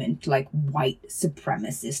counter-argument to like white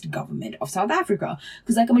supremacist government of South Africa.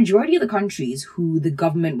 Because like a majority of the countries who the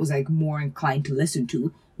government was like more inclined to listen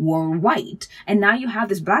to were white. And now you have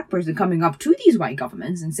this black person coming up to these white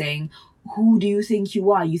governments and saying, who do you think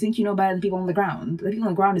you are? You think you know better than people on the ground? The people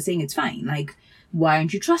on the ground are saying it's fine. Like, why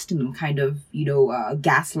aren't you trusting them? Kind of,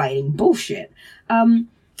 gaslighting bullshit.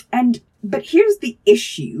 But here's the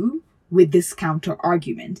issue with this counter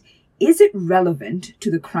argument. Is it relevant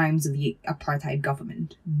to the crimes of the apartheid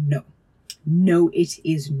government? No. No, it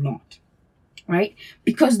is not. Right?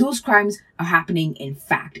 Because those crimes are happening in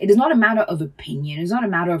fact. It is not a matter of opinion. It's not a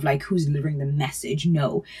matter of like who's delivering the message.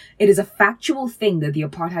 No. It is a factual thing that the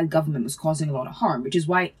apartheid government was causing a lot of harm, which is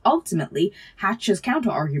why ultimately Hatcher's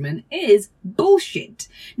counter-argument is bullshit.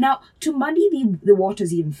 Now, to muddy the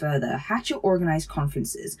waters even further, Hatcher organized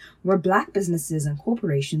conferences where black businesses and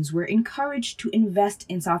corporations were encouraged to invest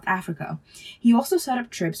in South Africa. He also set up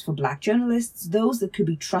trips for black journalists, those that could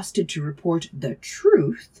be trusted to report the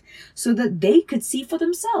truth, so that they could see for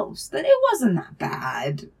themselves that it wasn't that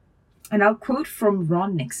bad. And I'll quote from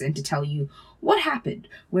Ron Nixon to tell you what happened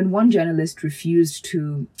when one journalist refused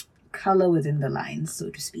to color within the lines,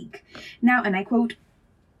 so to speak. Now, and I quote,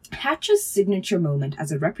 Hatcher's signature moment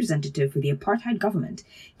as a representative for the apartheid government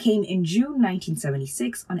came in June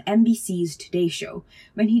 1976 on NBC's Today Show,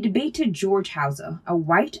 when he debated George Hauser, a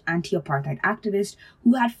white anti-apartheid activist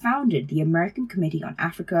who had founded the American Committee on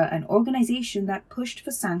Africa, an organization that pushed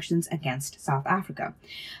for sanctions against South Africa.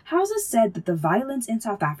 Hauser said that the violence in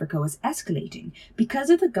South Africa was escalating because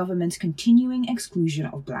of the government's continuing exclusion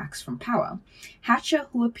of blacks from power. Hatcher,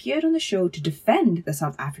 who appeared on the show to defend the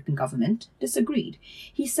South African government, disagreed.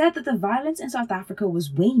 He said that the violence in South Africa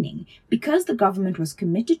was waning because the government was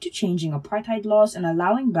committed to changing apartheid laws and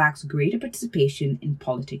allowing blacks greater participation in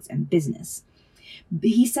politics and business.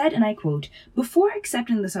 He said, and I quote, "Before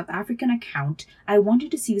accepting the South African account, I wanted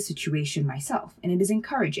to see the situation myself, and it is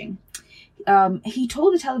encouraging." He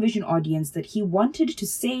told the television audience that he wanted to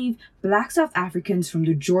save black South Africans from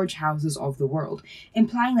the George Hausers of the world,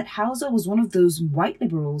 implying that Hauser was one of those white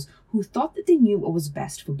liberals who thought that they knew what was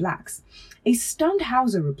best for blacks. A stunned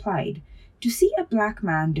Hauser replied, "To see a black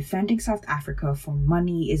man defending South Africa for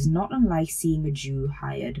money is not unlike seeing a Jew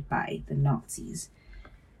hired by the Nazis."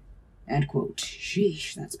 End quote.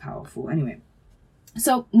 Sheesh, that's powerful. Anyway.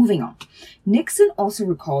 So, moving on. Nixon also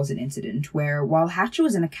recalls an incident where, while Hatcher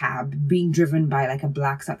was in a cab being driven by like a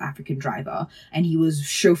black South African driver, and he was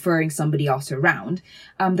chauffeuring somebody else around,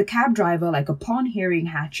 the cab driver, like upon hearing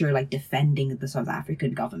Hatcher like defending the South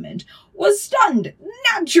African government, was stunned,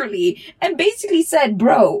 naturally, and basically said,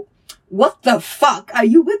 "Bro, what the fuck? Are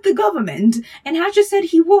you with the government?" And Hatcher said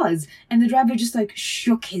he was. And the driver just like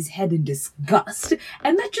shook his head in disgust.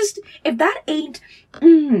 And that just,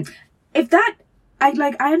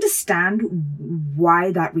 I understand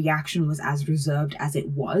why that reaction was as reserved as it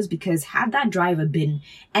was, because had that driver been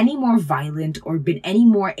any more violent or been any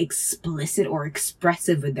more explicit or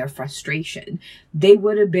expressive with their frustration, they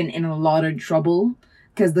would have been in a lot of trouble,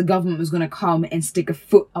 because the government was going to come and stick a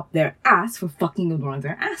foot up their ass for fucking with one of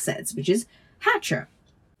their assets, which is Hatcher.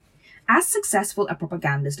 As successful a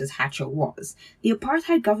propagandist as Hatcher was, the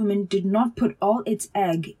apartheid government did not put all its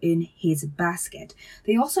egg in his basket.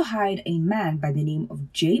 They also hired a man by the name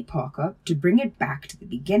of J. Parker to bring it back to the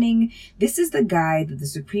beginning. This is the guy that the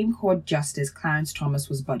Supreme Court Justice Clarence Thomas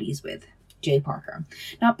was buddies with. J. Parker.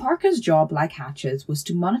 Now, Parker's job, like Hatcher's, was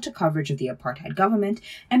to monitor coverage of the apartheid government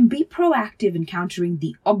and be proactive in countering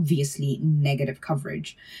the obviously negative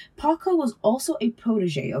coverage. Parker was also a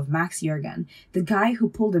protege of Max Yergan, the guy who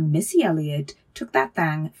pulled a Missy Elliott, took that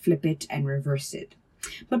thing, flip it, and reverse it.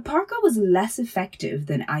 But Parker was less effective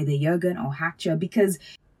than either Yergan or Hatcher because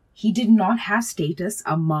he did not have status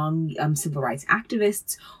among civil rights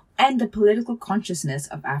activists and the political consciousness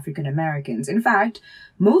of African Americans. In fact,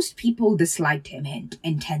 most people disliked him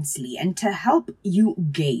intensely. And to help you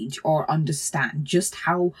gauge or understand just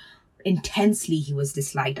how intensely he was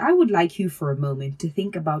disliked, I would like you for a moment to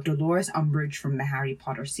think about Dolores Umbridge from the Harry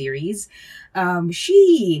Potter series. And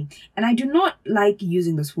I do not like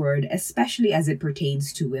using this word, especially as it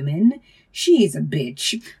pertains to women, she is a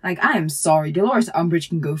bitch. Like, I am sorry, Dolores Umbridge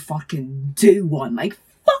can go fucking do one. Like,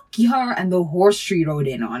 fuck her and the horse she rode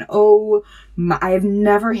in on. Oh my, I have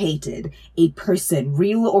never hated a person,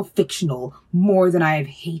 real or fictional, more than I have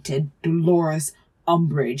hated Dolores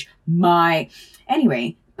Umbridge.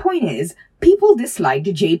 Anyway, point is, people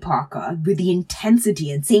disliked J. Parker with the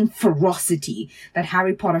intensity and same ferocity that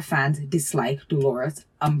Harry Potter fans dislike Dolores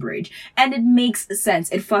Umbridge. And it makes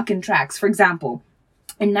sense. It fucking tracks. For example,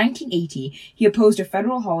 In 1980, he opposed a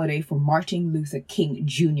federal holiday for Martin Luther King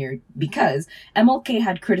Jr. because MLK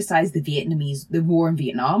had criticized the war in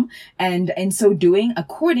Vietnam, and in so doing,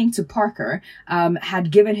 according to Parker,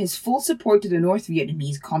 had given his full support to the North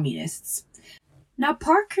Vietnamese communists. Now,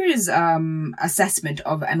 Parker's assessment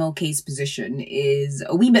of MLK's position is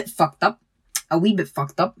a wee bit fucked up.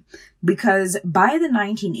 Because by the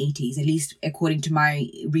 1980s, at least according to my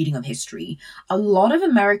reading of history, a lot of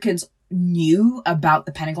Americans knew about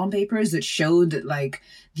the Pentagon Papers that showed that, like,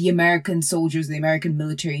 the American soldiers, the American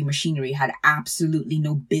military machinery had absolutely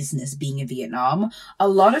no business being in Vietnam. A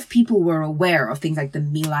lot of people were aware of things like the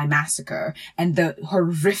My Lai massacre and the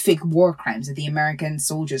horrific war crimes that the American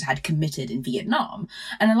soldiers had committed in Vietnam.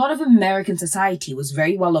 And a lot of American society was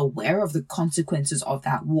very well aware of the consequences of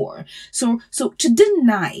that war. So to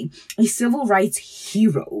deny a civil rights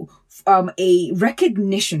hero a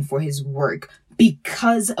recognition for his work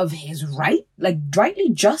because of his rightly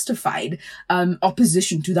justified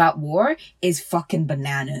opposition to that war is fucking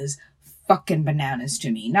bananas. Fucking bananas to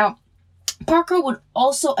me. Now, Parker would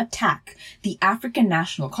also attack the African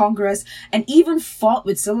National Congress and even fought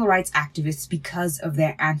with civil rights activists because of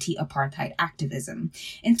their anti-apartheid activism.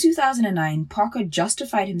 In 2009, Parker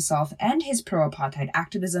justified himself and his pro-apartheid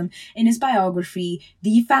activism in his biography,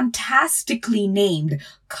 the fantastically named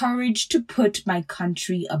Courage to Put My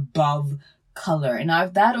Country Above Color. And now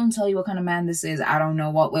if that don't tell you what kind of man this is, I don't know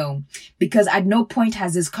what will. Because at no point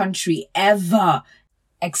has this country ever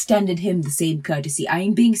extended him the same courtesy. I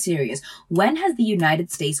am being serious. When has the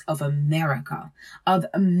United States of America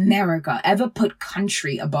ever put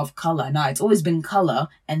country above color? No, it's always been color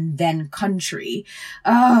and then country.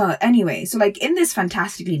 Anyway, so like in this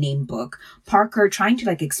fantastically named book, Parker, trying to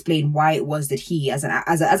like explain why it was that he, as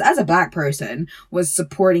a black person, was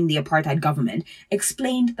supporting the apartheid government,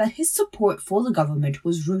 explained that his support for the government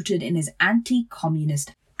was rooted in his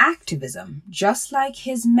anti-communist activism, just like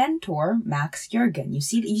his mentor Max Jurgen. You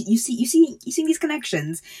see these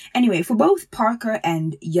connections. Anyway, for both Parker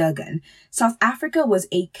and Jurgen, South Africa was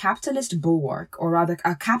a capitalist bulwark, or rather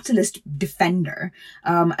a capitalist defender,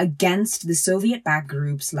 against the Soviet-backed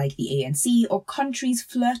groups like the ANC or countries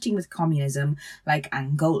flirting with communism like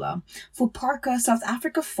Angola. For Parker, South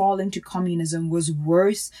Africa falling to communism was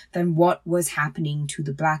worse than what was happening to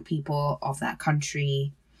the black people of that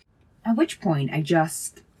country. At which point, I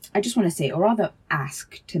just want to say, or rather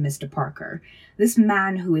ask to Mr. Parker, this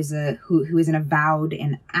man who is an avowed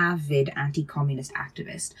and avid anti-communist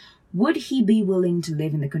activist, would he be willing to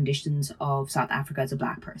live in the conditions of South Africa as a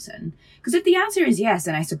black person? Because if the answer is yes,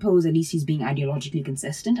 then I suppose at least he's being ideologically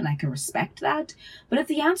consistent and I can respect that. But if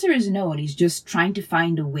the answer is no and he's just trying to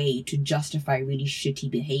find a way to justify really shitty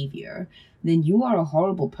behavior, then you are a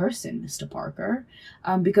horrible person, Mr. Parker.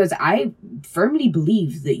 Because I firmly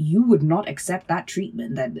believe that you would not accept that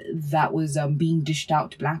treatment that was being dished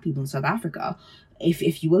out to black people in South Africa.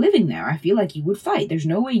 If you were living there, I feel like you would fight. There's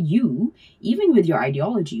no way you, even with your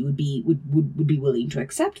ideology, would be willing to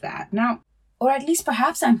accept that. Now, or at least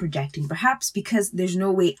perhaps I'm projecting, perhaps because there's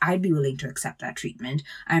no way I'd be willing to accept that treatment,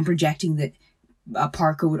 I'm projecting that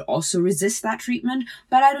Parker would also resist that treatment,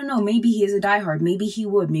 but I don't know, maybe he is a diehard, maybe he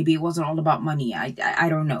would, maybe it wasn't all about money, I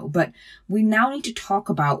don't know, but we now need to talk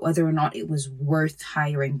about whether or not it was worth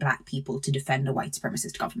hiring black people to defend a white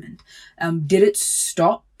supremacist government. Did it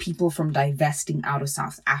stop people from divesting out of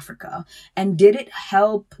South Africa? And did it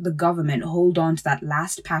help the government hold on to that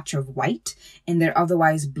last patch of white in their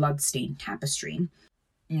otherwise blood-stained tapestry?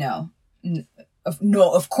 No,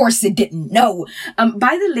 of course it didn't. No.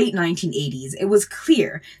 By the late 1980s, it was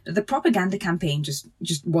clear that the propaganda campaign just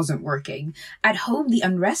wasn't working. At home, the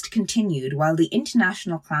unrest continued while the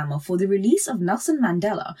international clamor for the release of Nelson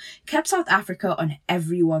Mandela kept South Africa on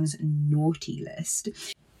everyone's naughty list.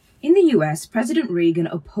 In the US, President Reagan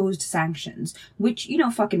opposed sanctions, which,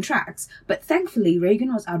 fucking tracks. But thankfully,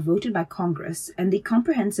 Reagan was outvoted by Congress and the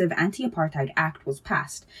Comprehensive Anti-Apartheid Act was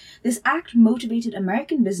passed. This act motivated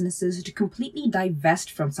American businesses to completely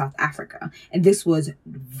divest from South Africa, and this was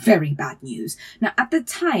very bad news. Now, at the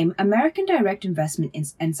time, American direct investment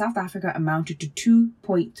in South Africa amounted to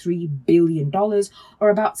 $2.3 billion,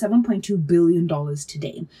 or about $7.2 billion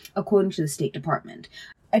today, according to the State Department.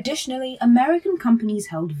 Additionally, American companies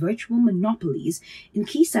held virtual monopolies in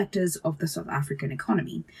key sectors of the South African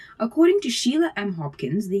economy. According to Sheila M.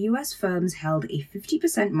 Hopkins, the US firms held a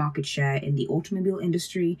 50% market share in the automobile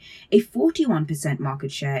industry, a 41% market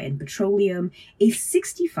share in petroleum, a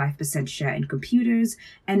 65% share in computers,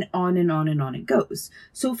 and on and on and on it goes.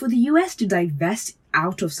 So for the US to divest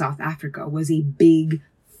out of South Africa was a big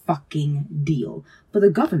fucking deal. For the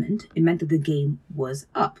government, it meant that the game was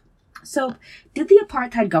up. So, did the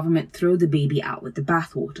apartheid government throw the baby out with the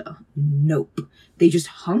bathwater? Nope. They just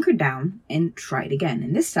hunkered down and tried again.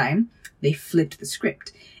 And this time, they flipped the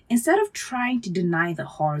script. Instead of trying to deny the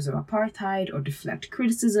horrors of apartheid or deflect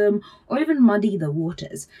criticism or even muddy the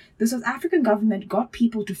waters, the South African government got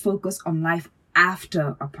people to focus on life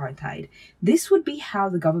after apartheid. This would be how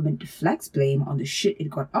the government deflects blame on the shit it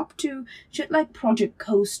got up to, shit like Project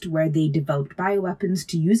Coast, where they developed bioweapons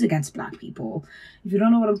to use against black people. If you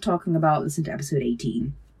don't know what I'm talking about, listen to episode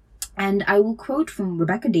 18. And I will quote from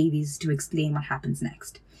Rebecca Davies to explain what happens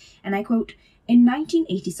next. And I quote, "In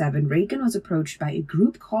 1987, Reagan was approached by a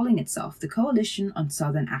group calling itself the Coalition on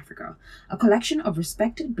Southern Africa, a collection of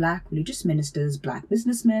respected black religious ministers, black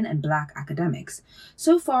businessmen, and black academics.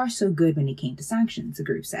 So far, so good when it came to sanctions," the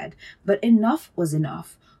group said. But enough was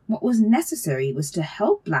enough. What was necessary was to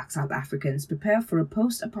help black South Africans prepare for a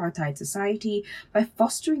post-apartheid society by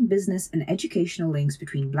fostering business and educational links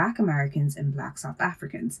between black Americans and black South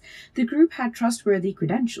Africans. The group had trustworthy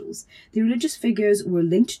credentials. The religious figures were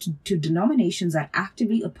linked to denominations that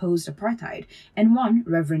actively opposed apartheid, and one,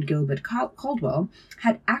 Reverend Gilbert Caldwell,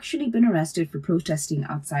 had actually been arrested for protesting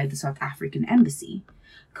outside the South African embassy.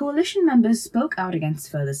 Coalition members spoke out against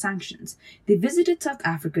further sanctions. They visited South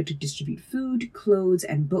Africa to distribute food, clothes,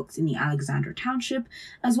 and books in the Alexandra Township,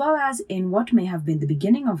 as well as, in what may have been the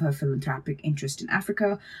beginning of her philanthropic interest in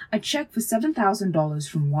Africa, a check for $7,000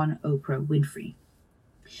 from one Oprah Winfrey.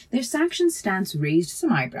 Their sanctions stance raised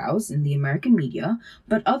some eyebrows in the American media,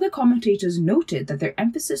 but other commentators noted that their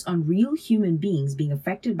emphasis on real human beings being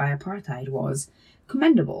affected by apartheid was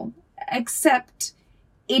commendable, except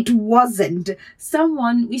it wasn't.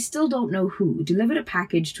 Someone, we still don't know who, delivered a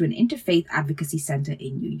package to an interfaith advocacy center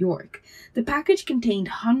in New York. The package contained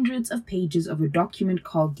hundreds of pages of a document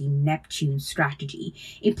called the Neptune Strategy,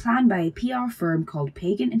 a plan by a PR firm called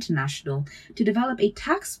Pagan International to develop a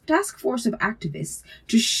task force of activists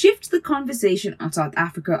to shift the conversation on South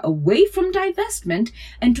Africa away from divestment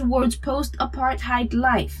and towards post-apartheid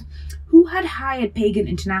life. Who had hired Pagan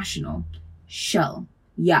International? Shell.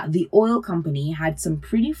 Yeah, the oil company had some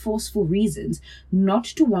pretty forceful reasons not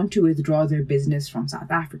to want to withdraw their business from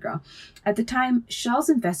South Africa. At the time, Shell's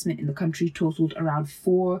investment in the country totaled around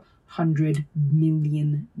 $400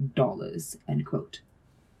 million, end quote.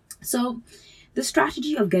 So, the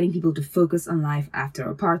strategy of getting people to focus on life after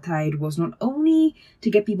apartheid was not only to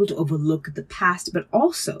get people to overlook the past, but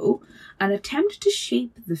also an attempt to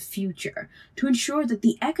shape the future, to ensure that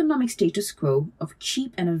the economic status quo of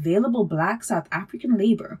cheap and available black South African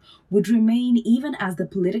labor would remain even as their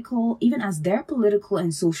political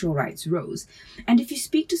and social rights rose. And if you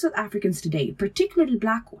speak to South Africans today, particularly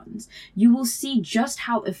black ones, you will see just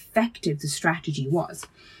how effective the strategy was.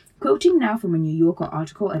 Quoting now from a New Yorker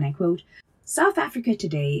article, and I quote, "South Africa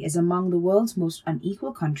today is among the world's most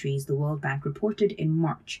unequal countries," the World Bank reported in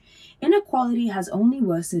March. "Inequality has only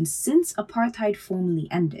worsened since apartheid formally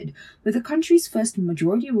ended, with the country's first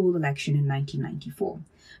majority rule election in 1994.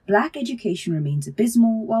 Black education remains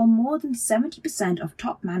abysmal, while more than 70% of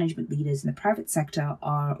top management leaders in the private sector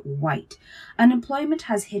are white. Unemployment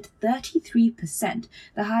has hit 33%,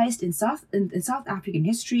 the highest in South African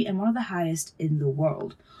history and one of the highest in the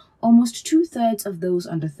world. Almost 2/3 of those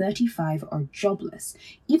under 35 are jobless.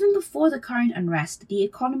 Even before the current unrest, the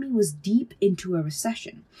economy was deep into a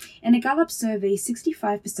recession. In a Gallup survey,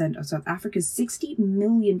 65% of South Africa's 60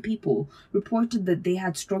 million people reported that they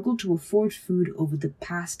had struggled to afford food over the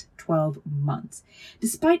past 12 months.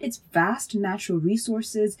 Despite its vast natural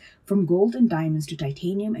resources, from gold and diamonds to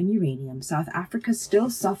titanium and uranium, South Africa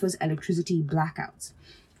still suffers electricity blackouts.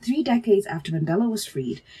 3 decades after Mandela was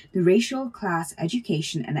freed, the racial, class,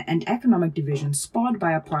 education, and economic divisions spawned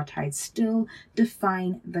by apartheid still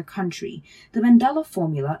define the country. The Mandela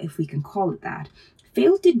formula, if we can call it that,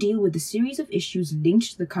 failed to deal with the series of issues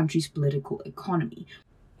linked to the country's political economy.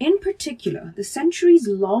 In particular, the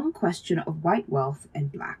centuries-long question of white wealth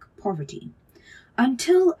and black poverty.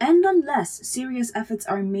 Until and unless serious efforts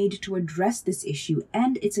are made to address this issue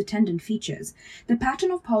and its attendant features, the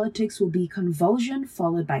pattern of politics will be convulsion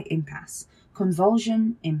followed by impasse.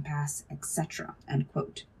 Convulsion, impasse, etc. End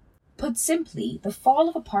quote. Put simply, the fall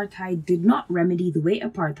of apartheid did not remedy the way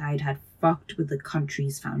apartheid had fucked with the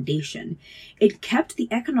country's foundation. It kept the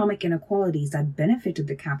economic inequalities that benefited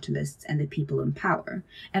the capitalists and the people in power.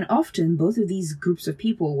 And often, both of these groups of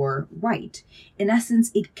people were white. In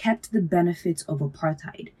essence, it kept the benefits of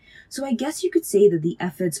apartheid. So I guess you could say that the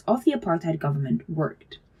efforts of the apartheid government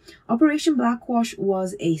worked. Operation Blackwash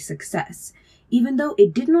was a success. Even though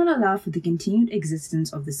it did not allow for the continued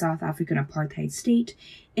existence of the South African apartheid state,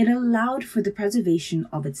 it allowed for the preservation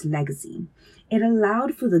of its legacy. It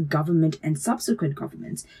allowed for the government and subsequent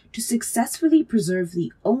governments to successfully preserve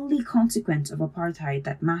the only consequence of apartheid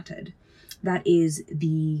that mattered. That is,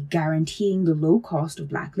 the guaranteeing the low cost of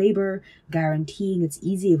black labor, guaranteeing its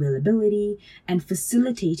easy availability, and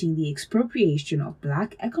facilitating the expropriation of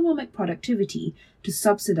black economic productivity to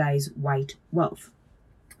subsidize white wealth.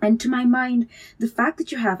 And to my mind, the fact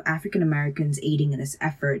that you have African Americans aiding in this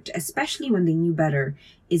effort, especially when they knew better,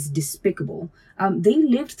 is despicable. They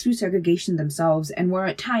lived through segregation themselves and were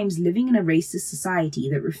at times living in a racist society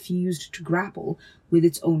that refused to grapple with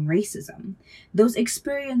its own racism. Those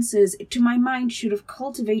experiences, to my mind, should have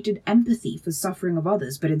cultivated empathy for suffering of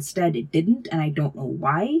others, but instead it didn't, and I don't know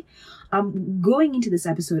why. Going into this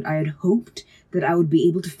episode, I had hoped that I would be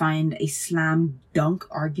able to find a slam dunk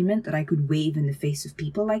argument that I could wave in the face of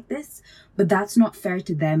people like this, but that's not fair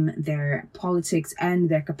to them, their politics, and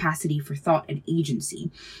their capacity for thought and agency,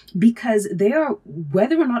 because they are,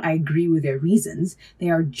 whether or not I agree with their reasons, they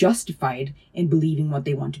are justified in believing what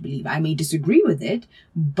they want to believe. I may disagree with it,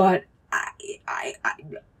 but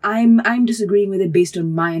I'm disagreeing with it based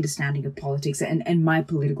on my understanding of politics and my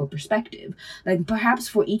political perspective. Like, perhaps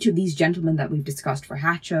for each of these gentlemen that we've discussed, for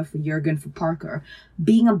Hatcher, for Jurgen, for Parker,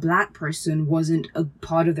 being a black person wasn't a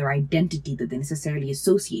part of their identity that they necessarily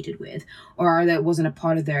associated with, or that wasn't a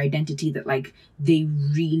part of their identity that, like, they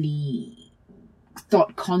really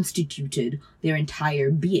thought constituted their entire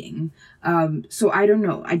being. So I don't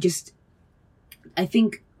know. I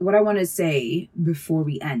think what I want to say before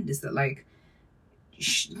we end is that, like,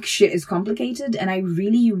 shit is complicated, and I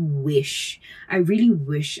really wish I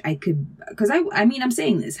could, because I mean, I'm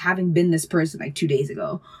saying this having been this person like 2 days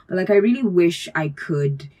ago, but like, I really wish I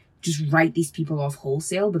could just write these people off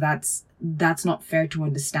wholesale, but that's not fair to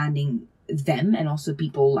understanding them and also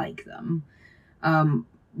people like them.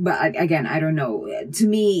 But again, I don't know. To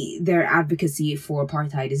me, their advocacy for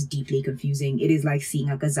apartheid is deeply confusing. It is like seeing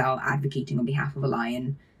a gazelle advocating on behalf of a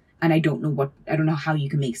lion. And I don't know how you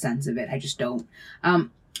can make sense of it. I just don't.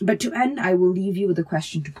 But to end, I will leave you with a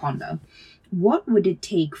question to ponder. What would it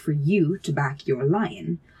take for you to back your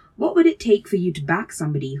lion? What would it take for you to back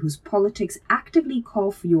somebody whose politics actively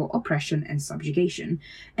call for your oppression and subjugation?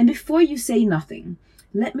 And before you say nothing,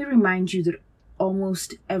 let me remind you that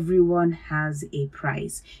almost everyone has a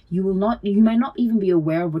price. You might not even be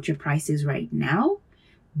aware of what your price is right now,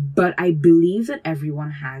 but I believe that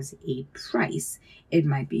everyone has a price. It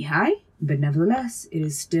might be high, but nevertheless, it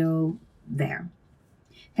is still there.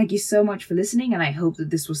 Thank you so much for listening, and I hope that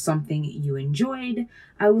this was something you enjoyed.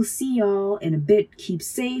 I will see y'all in a bit. Keep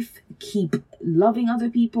safe, keep loving other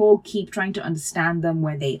people, keep trying to understand them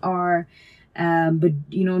where they are, but,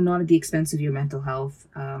 not at the expense of your mental health.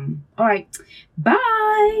 All right,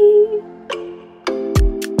 bye!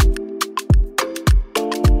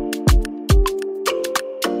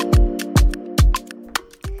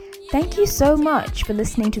 Thank you so much for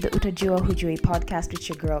listening to the Utajua Hujui podcast with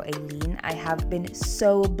your girl Aileen. I have been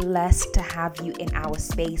so blessed to have you in our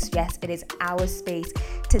space. Yes, it is our space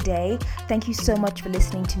today. Thank you so much for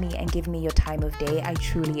listening to me and giving me your time of day. I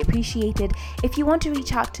truly appreciate it. If you want to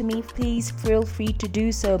reach out to me, please feel free to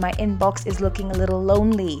do so. My inbox is looking a little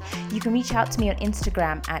lonely. You can reach out to me on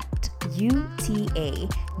Instagram at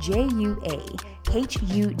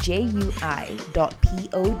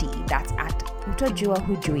UTAJUAHUJUI.pod. That's at Utajua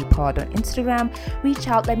Hujui Pod on Instagram. Reach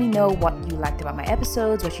out, let me know what you liked about my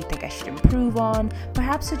episodes, what you think I should improve on,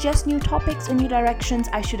 perhaps suggest new topics or new directions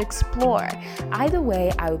I should explore. Either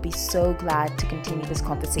way, I would be so glad to continue this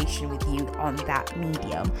conversation with you on that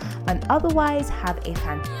medium. And otherwise, have a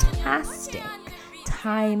fantastic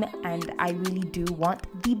time, and I really do want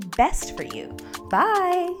the best for you.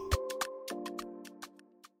 Bye!